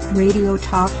 100 radio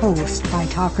talk host by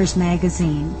Talkers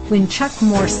Magazine. When Chuck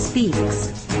Morse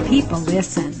speaks, people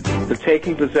listen. The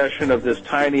taking possession of this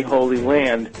tiny holy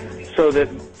land so that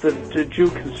the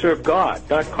Jew can serve God,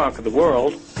 not conquer the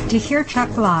world. To hear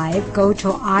Chuck live, go to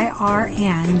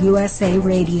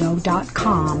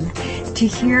irnusaradio.com. To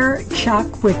hear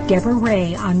Chuck with Deborah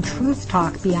Ray on Truth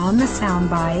Talk Beyond the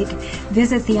Soundbite,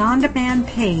 visit the on-demand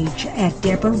page at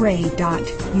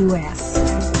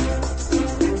deborahray.us.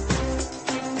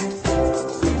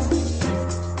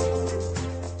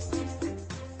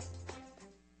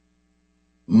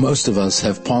 Most of us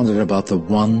have pondered about the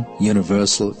one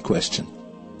universal question.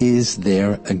 Is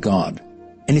there a God?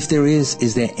 And if there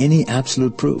is there any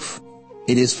absolute proof?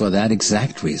 It is for that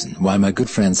exact reason why my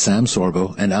good friend Sam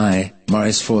Sorbo and I,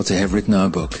 Maurice Forte, have written our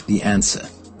book, The Answer,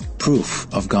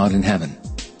 Proof of God in Heaven.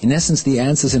 In essence, the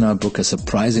answers in our book are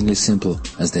surprisingly simple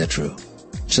as they're true.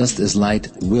 Just as light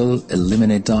will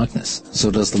eliminate darkness, so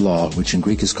does the law, which in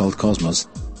Greek is called cosmos,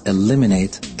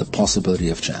 eliminate the possibility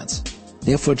of chance.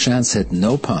 Therefore, chance had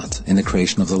no part in the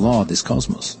creation of the law of this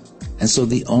cosmos. And so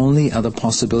the only other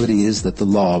possibility is that the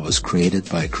law was created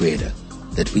by a creator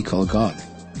that we call God.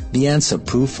 The Answer,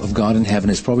 Proof of God in Heaven,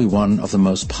 is probably one of the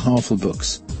most powerful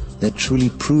books that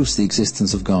truly proves the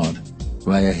existence of God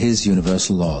via His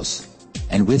universal laws,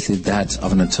 and with it that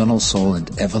of an eternal soul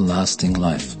and everlasting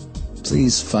life.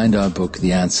 Please find our book,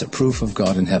 The Answer, Proof of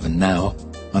God in Heaven, now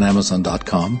on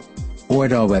Amazon.com or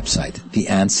at our website,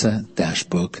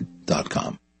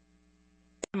 theanswer-book.com.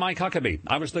 I'm Mike Huckabee.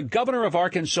 I was the governor of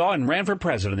Arkansas and ran for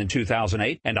president in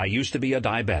 2008, and I used to be a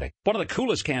diabetic. One of the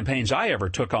coolest campaigns I ever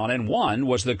took on and won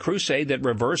was the crusade that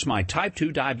reversed my type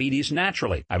 2 diabetes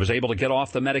naturally. I was able to get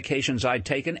off the medications I'd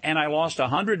taken, and I lost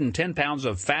 110 pounds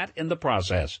of fat in the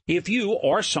process. If you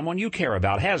or someone you care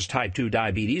about has type 2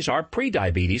 diabetes or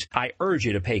prediabetes, I urge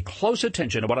you to pay close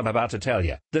attention to what I'm about to tell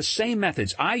you. The same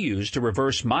methods I used to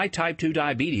reverse my type 2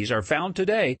 diabetes are found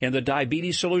today in the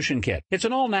Diabetes Solution Kit. It's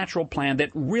an all-natural plan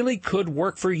that really could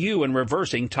work for you in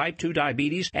reversing type 2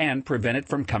 diabetes and prevent it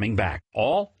from coming back,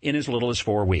 all in as little as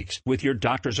 4 weeks with your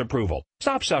doctor's approval.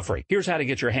 Stop suffering. Here's how to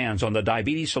get your hands on the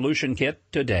Diabetes Solution Kit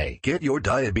today. Get your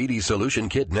Diabetes Solution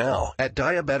Kit now at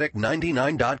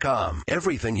Diabetic99.com.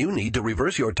 Everything you need to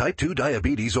reverse your type 2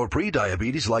 diabetes or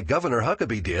pre-diabetes like Governor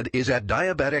Huckabee did is at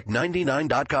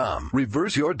Diabetic99.com.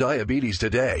 Reverse your diabetes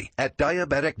today at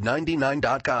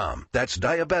Diabetic99.com. That's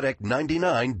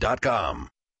Diabetic99.com.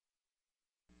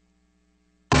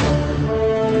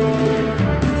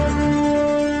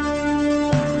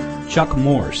 Chuck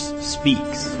Morse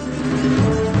speaks.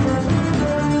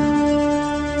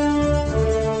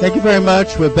 Thank you very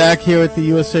much. We're back here at the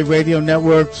USA Radio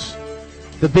Network's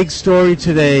The big story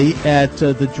today at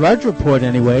the Drudge Report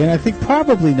anyway, and I think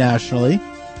probably nationally,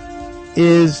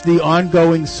 is the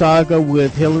ongoing saga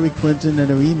with Hillary Clinton and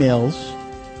her emails.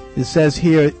 It says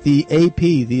here the AP,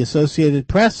 the Associated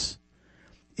Press,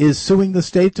 is suing the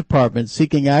State Department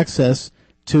seeking access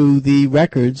to the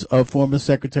records of former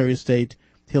Secretary of State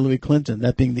Hillary Clinton,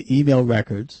 that being the email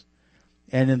records.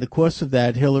 And in the course of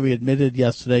that, Hillary admitted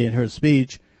yesterday in her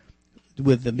speech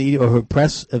with the media, or her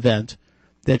press event,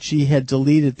 that she had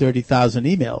deleted 30,000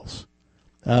 emails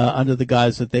under the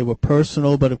guise that they were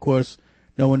personal, but of course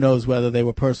no one knows whether they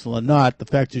were personal or not. The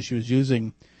fact is she was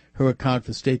using her account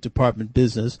for State Department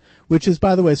business, which is,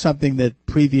 by the way, something that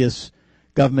previous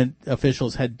government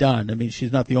officials had done. I mean,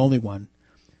 she's not the only one.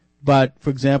 But, for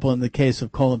example, in the case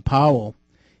of Colin Powell,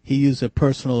 he used a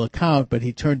personal account, but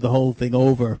he turned the whole thing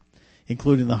over,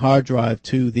 including the hard drive,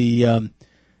 to the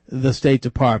State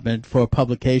Department for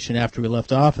publication after he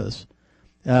left office,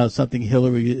 something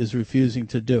Hillary is refusing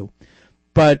to do.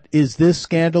 But is this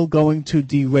scandal going to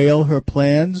derail her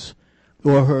plans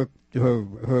or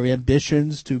her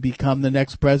ambitions to become the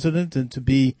next president and to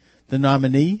be the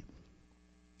nominee?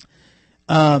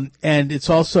 And it's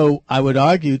also, I would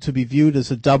argue, to be viewed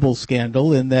as a double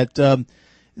scandal in that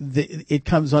it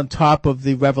comes on top of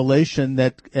the revelation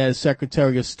that as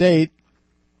Secretary of State,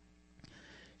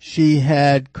 she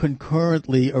had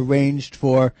concurrently arranged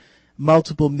for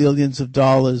multiple millions of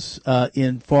dollars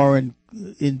in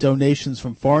donations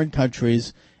from foreign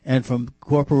countries and from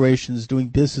corporations doing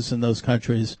business in those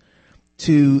countries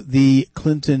to the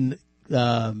Clinton,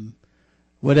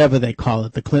 whatever they call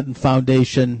it, the Clinton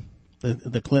Foundation,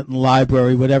 the Clinton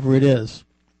Library, whatever it is,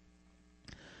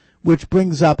 which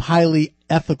brings up highly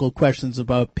ethical questions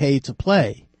about pay to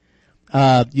play,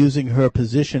 using her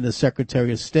position as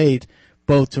Secretary of State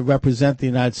both to represent the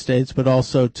United States but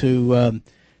also to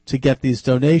get these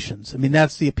donations. I mean,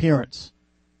 that's the appearance.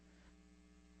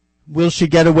 Will she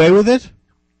get away with it?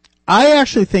 I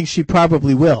actually think she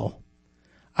probably will.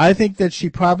 I think that she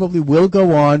probably will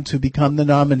go on to become the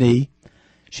nominee.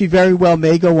 She very well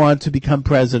may go on to become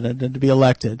president and to be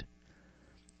elected.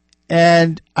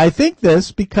 And I think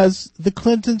this because the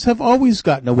Clintons have always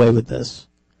gotten away with this.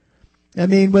 I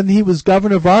mean, when he was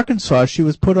governor of Arkansas, she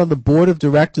was put on the board of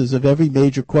directors of every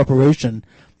major corporation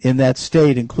in that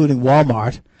state, including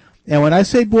Walmart. And when I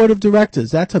say board of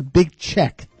directors, that's a big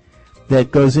check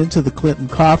that goes into the Clinton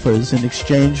coffers in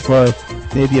exchange for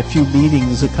maybe a few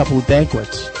meetings, a couple of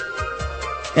banquets.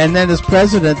 And then as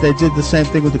president, they did the same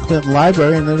thing with the Clinton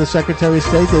Library, and then as Secretary of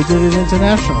State, they did it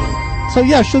internationally. So,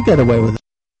 yeah, she'll get away with it.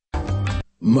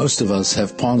 Most of us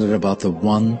have pondered about the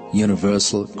one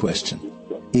universal question.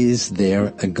 Is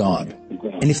there a God?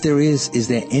 And if there is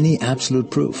there any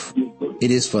absolute proof? It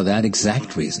is for that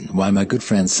exact reason why my good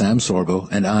friend Sam Sorbo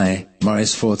and I,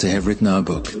 Maurice Forte, have written our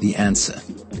book, The Answer,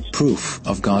 Proof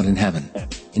of God in Heaven.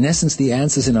 In essence, the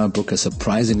answers in our book are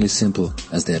surprisingly simple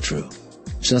as they're true.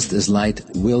 Just as light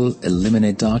will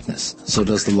eliminate darkness, so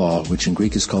does the law, which in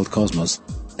Greek is called cosmos,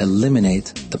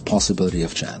 eliminate the possibility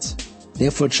of chance.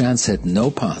 Therefore, chance had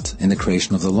no part in the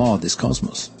creation of the law of this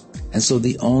cosmos. And so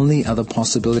the only other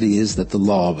possibility is that the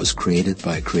law was created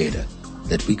by a creator,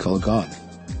 that we call God.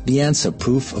 The Answer,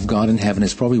 Proof of God in Heaven,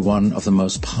 is probably one of the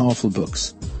most powerful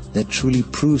books that truly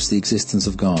proves the existence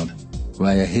of God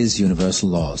via His universal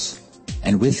laws,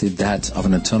 and with it that of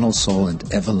an eternal soul and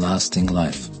everlasting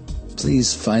life.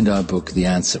 Please find our book, The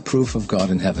Answer, Proof of God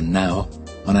in Heaven, now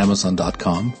on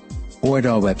Amazon.com or at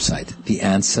our website,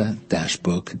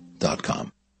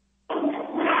 theanswer-book.com.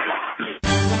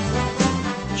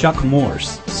 Chuck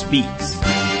Morse speaks.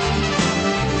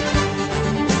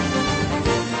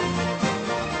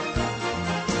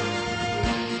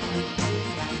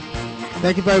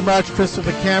 Thank you very much.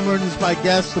 Christopher Cameron is my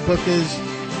guest. The book is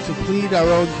To Plead Our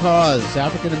Own Cause,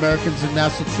 African Americans in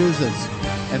Massachusetts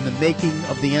and the Making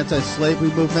of the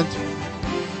Anti-Slavery Movement.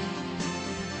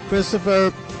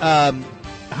 Christopher,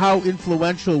 how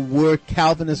influential were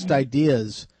Calvinist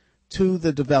ideas to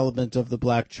the development of the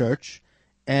black church,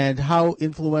 and how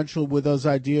influential were those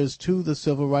ideas to the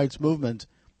civil rights movement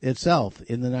itself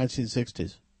in the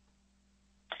 1960s?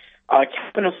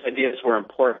 Calvinist ideas were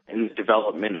important in the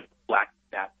development of black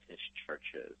Baptist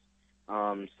churches.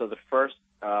 So the first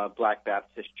Black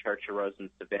Baptist church arose in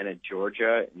Savannah,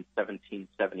 Georgia in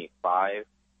 1775.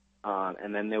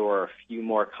 And then there were a few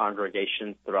more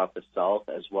congregations throughout the South,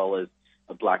 as well as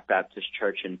a Black Baptist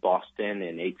church in Boston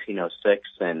in 1806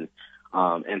 and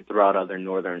throughout other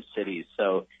northern cities.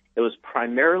 So it was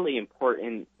primarily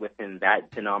important within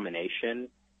that denomination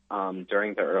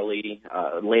during the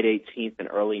late 18th and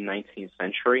early 19th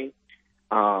century.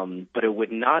 But it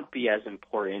would not be as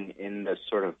important in the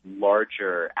sort of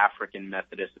larger African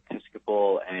Methodist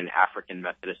Episcopal and African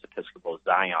Methodist Episcopal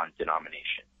Zion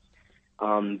denominations.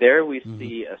 There we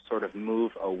see a sort of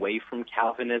move away from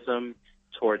Calvinism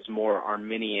towards more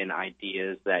Arminian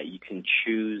ideas that you can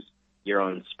choose your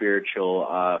own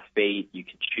spiritual fate, you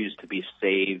can choose to be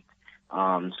saved.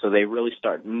 So they really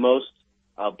start, most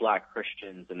black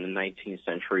Christians in the 19th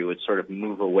century would sort of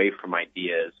move away from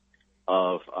ideas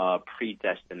of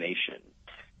predestination.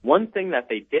 One thing that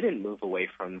they didn't move away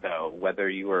from, though, whether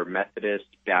you were Methodist,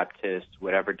 Baptist,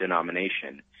 whatever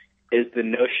denomination, is the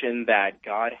notion that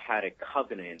God had a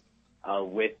covenant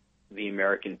with the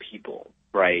American people,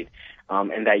 right?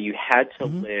 And that you had to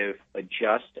live a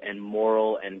just and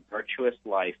moral and virtuous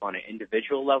life on an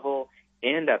individual level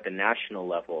and at the national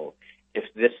level if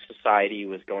this society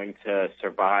was going to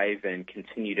survive and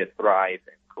continue to thrive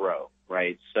and grow,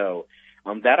 right? So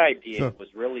that idea was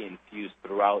really infused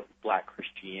throughout black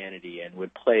Christianity and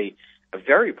would play a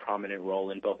very prominent role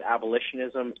in both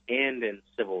abolitionism and in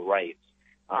civil rights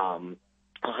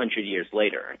 100 years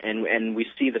later. And we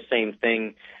see the same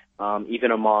thing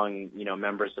even among,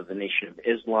 members of the Nation of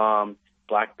Islam,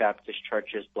 black Baptist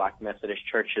churches, black Methodist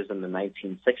churches in the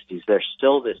 1960s. There's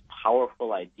still this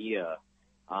powerful idea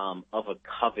of a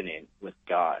covenant with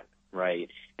God, right?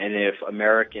 And if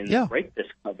Americans break this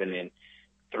covenant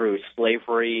through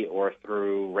slavery or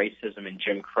through racism and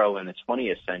Jim Crow in the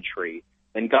 20th century,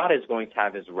 then God is going to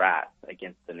have his wrath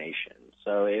against the nation.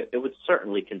 So it would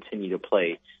certainly continue to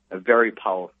play a very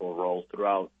powerful role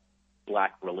throughout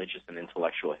black religious and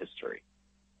intellectual history.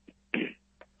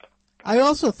 I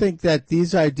also think that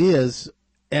these ideas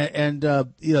and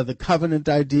the covenant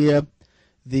idea,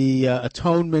 the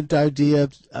atonement idea,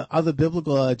 other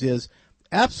biblical ideas,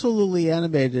 absolutely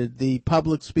animated the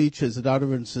public speeches and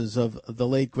utterances of the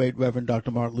late, great Reverend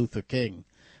Dr. Martin Luther King,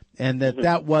 and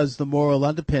that was the moral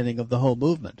underpinning of the whole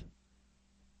movement.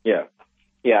 Yeah.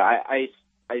 I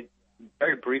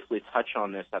very briefly touch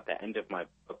on this at the end of my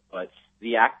book, but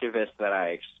the activists that I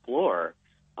explore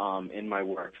in my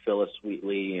work, Phyllis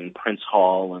Wheatley and Prince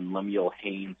Hall and Lemuel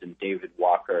Haynes and David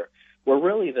Walker, were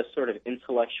really the sort of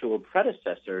intellectual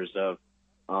predecessors of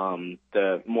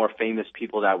the more famous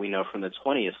people that we know from the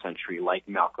 20th century, like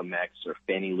Malcolm X or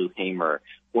Fannie Lou Hamer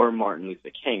or Martin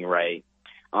Luther King, right?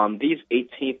 These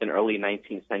 18th and early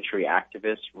 19th century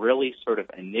activists really sort of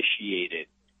initiated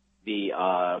the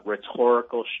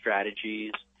rhetorical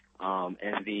strategies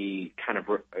and the kind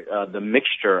of the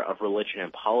mixture of religion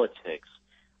and politics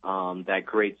that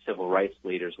great civil rights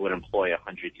leaders would employ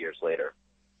 100 years later.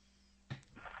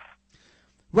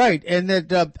 Right, and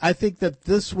that I think that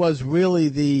this was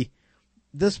really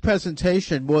this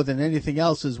presentation more than anything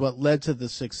else is what led to the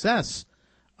success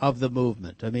of the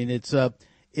movement. I mean,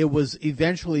 it was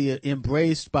eventually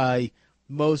embraced by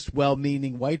most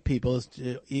well-meaning white people,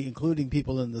 including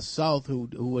people in the South who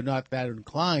were not that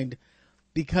inclined,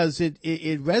 because it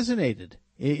resonated.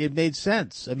 It made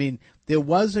sense. I mean, there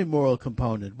was a moral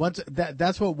component.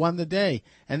 That's what won the day,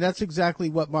 and that's exactly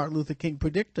what Martin Luther King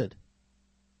predicted.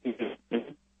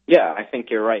 Yeah, I think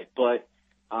you're right. But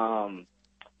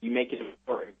you make an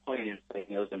important point in saying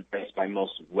it was embraced by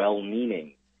most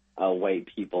well-meaning white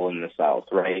people in the South,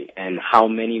 right? And how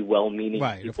many well-meaning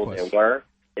people there were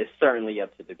is certainly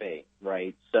up to debate,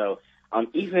 right? So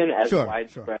even as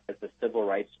widespread as the civil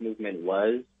rights movement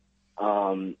was,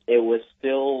 it was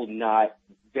still not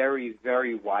very,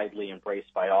 very widely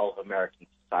embraced by all of American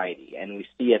society. And we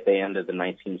see at the end of the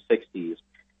 1960s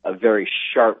a very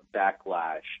sharp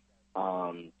backlash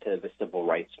to the civil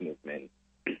rights movement.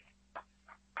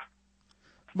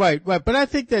 Right. But I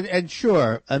think that, and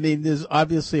sure, I mean, there's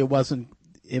obviously it wasn't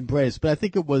embraced, but I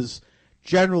think it was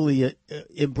generally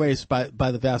embraced by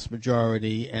the vast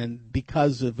majority, and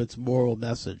because of its moral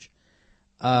message,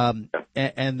 and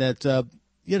that I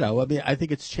mean, I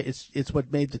think it's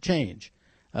what made the change.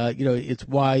 It's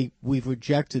why we've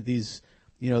rejected these,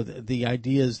 the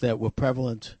ideas that were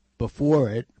prevalent before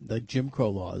it, like Jim Crow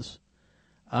laws.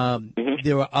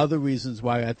 There are other reasons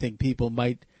why I think people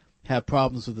might have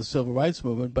problems with the civil rights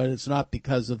movement, but it's not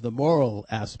because of the moral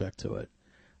aspect to it.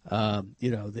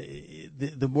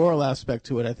 The moral aspect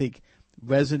to it, I think,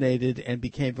 resonated and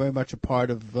became very much a part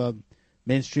of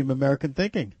mainstream American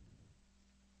thinking.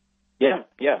 Yeah,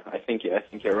 I think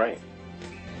you're right.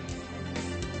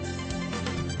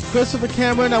 Christopher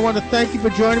Cameron, I want to thank you for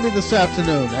joining me this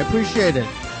afternoon. I appreciate it.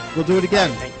 We'll do it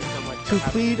again. Thank you so much. To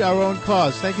plead our own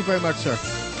cause. Thank you very much, sir.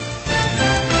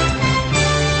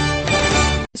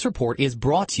 This report is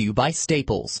brought to you by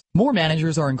Staples. More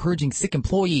managers are encouraging sick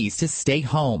employees to stay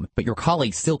home, but your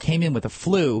colleague still came in with a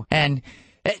flu and...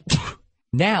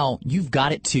 Now you've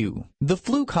got it too. The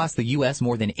flu costs the U.S.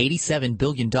 more than $87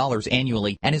 billion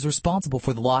annually and is responsible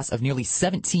for the loss of nearly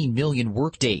 17 million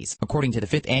workdays. According to the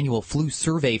 5th annual flu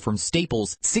survey from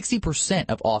Staples, 60%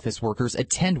 of office workers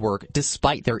attend work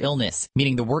despite their illness,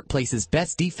 meaning the workplace's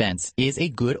best defense is a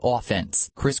good offense.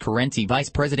 Chris Correnti, Vice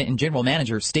President and General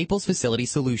Manager, Staples Facility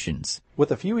Solutions.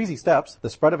 With a few easy steps, the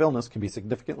spread of illness can be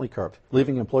significantly curbed,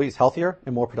 leaving employees healthier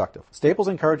and more productive. Staples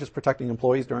encourages protecting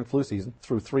employees during flu season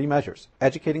through 3 measures: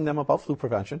 educating them about flu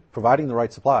prevention, providing the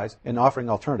right supplies, and offering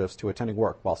alternatives to attending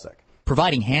work while sick.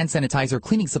 Providing hand sanitizer,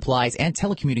 cleaning supplies, and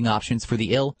telecommuting options for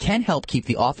the ill can help keep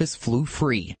the office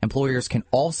flu-free. Employers can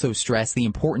also stress the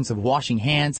importance of washing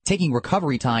hands, taking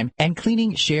recovery time, and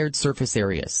cleaning shared surface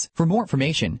areas. For more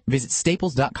information, visit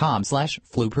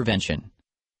staples.com/flu prevention.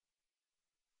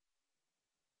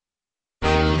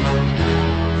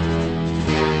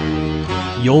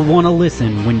 You'll want to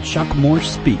listen when Chuck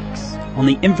Morse speaks on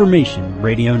the Information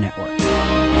Radio Network.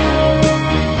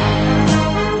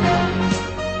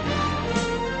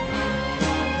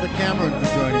 Cameron for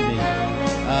joining me.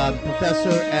 Professor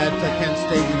at Kent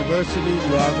State University,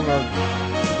 the author of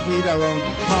Complete Our Own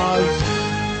Cause,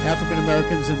 African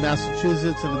Americans in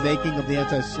Massachusetts and the Making of the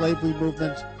Anti-Slavery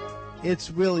Movement. It's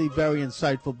really a very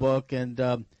insightful book, and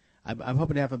I'm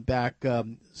hoping to have him back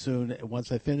soon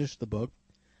once I finish the book.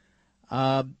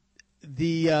 I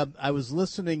was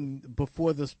listening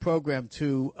before this program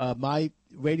to my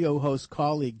radio host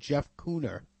colleague Jeff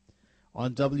Kuhner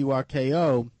on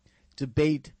WRKO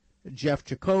debate Jeff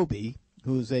Jacoby,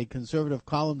 who's a conservative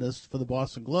columnist for the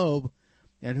Boston Globe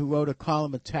and who wrote a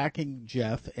column attacking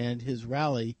Jeff and his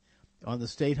rally on the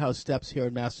State House steps here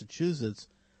in Massachusetts,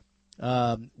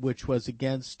 which was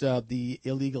against the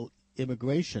illegal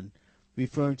immigration,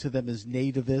 referring to them as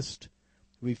nativist,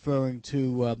 referring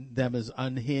to them as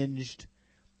unhinged,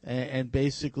 and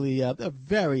basically a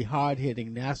very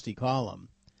hard-hitting, nasty column.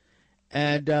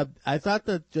 And I thought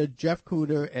that Jeff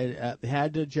Kuhner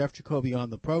had Jeff Jacoby on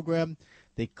the program.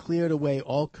 They cleared away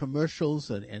all commercials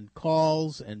and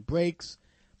calls and breaks,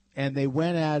 and they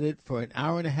went at it for an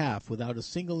hour and a half without a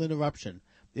single interruption.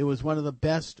 It was one of the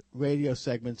best radio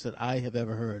segments that I have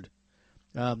ever heard.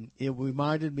 It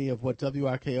reminded me of what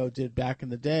WRKO did back in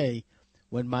the day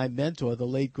when my mentor, the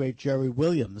late, great Jerry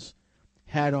Williams,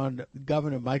 had on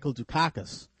Governor Michael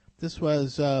Dukakis. This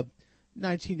was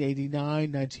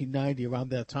 1989, 1990, around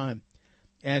that time.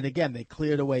 And again, they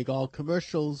cleared away all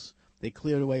commercials, they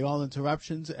cleared away all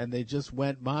interruptions, and they just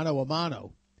went mano a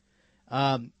mano.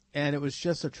 And it was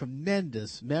just a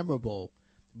tremendous, memorable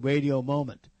radio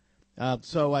moment.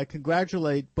 So I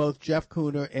congratulate both Jeff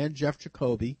Kuhner and Jeff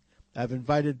Jacoby. I've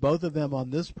invited both of them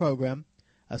on this program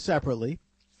separately.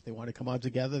 If they want to come on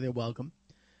together, they're welcome.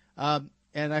 And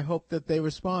I hope that they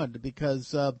respond because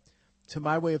to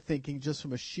my way of thinking, just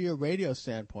from a sheer radio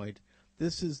standpoint,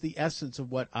 this is the essence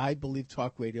of what I believe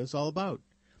talk radio is all about.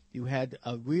 You had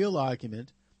a real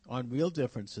argument on real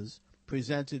differences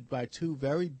presented by two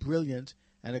very brilliant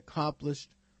and accomplished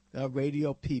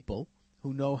radio people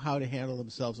who know how to handle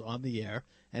themselves on the air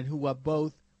and who are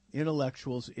both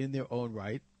intellectuals in their own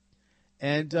right.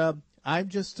 And I'm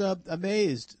just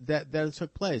amazed that it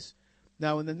took place.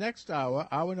 Now, in the next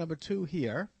hour number 2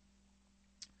 here,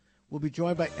 we'll be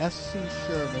joined by S.C.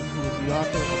 Sherman, who is the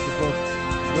author of the book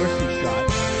Mercy Shot.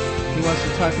 He wants to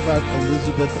talk about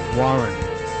Elizabeth Warren.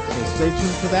 So stay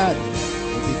tuned for that.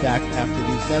 We'll be back after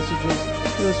these messages.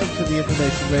 You listen to the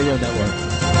Information Radio Network.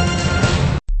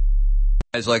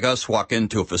 Guys like us walk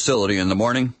into a facility in the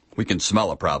morning, we can smell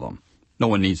a problem. No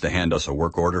one needs to hand us a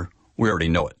work order. We already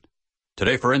know it.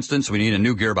 Today, for instance, we need a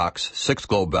new gearbox, 6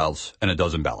 globe valves, and a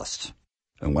dozen ballasts.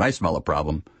 And when I smell a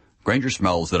problem, Grainger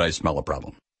smells that I smell a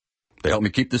problem. They help me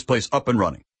keep this place up and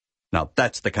running. Now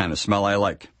that's the kind of smell I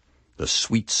like. The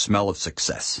sweet smell of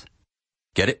success.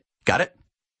 Get it? Got it?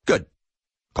 Good.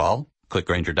 Call, click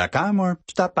Grainger.com, or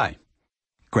stop by.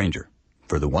 Grainger,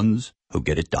 for the ones who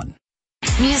get it done.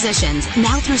 Musicians,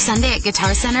 now through Sunday at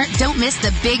Guitar Center, don't miss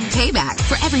the big payback.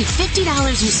 For every $50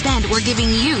 you spend, we're giving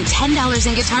you $10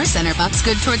 in Guitar Center bucks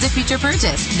good towards a future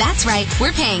purchase. That's right,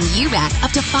 we're paying you back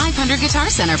up to 500 Guitar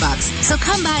Center bucks. So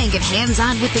come by and get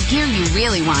hands-on with the gear you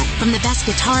really want. From the best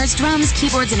guitars, drums,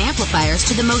 keyboards, and amplifiers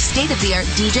to the most state-of-the-art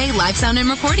DJ, live sound, and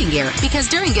recording gear. Because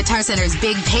during Guitar Center's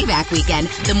big payback weekend,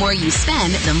 the more you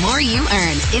spend, the more you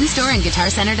earn. In-store and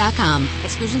GuitarCenter.com.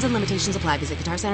 Exclusions and limitations apply. Visit Guitar Center.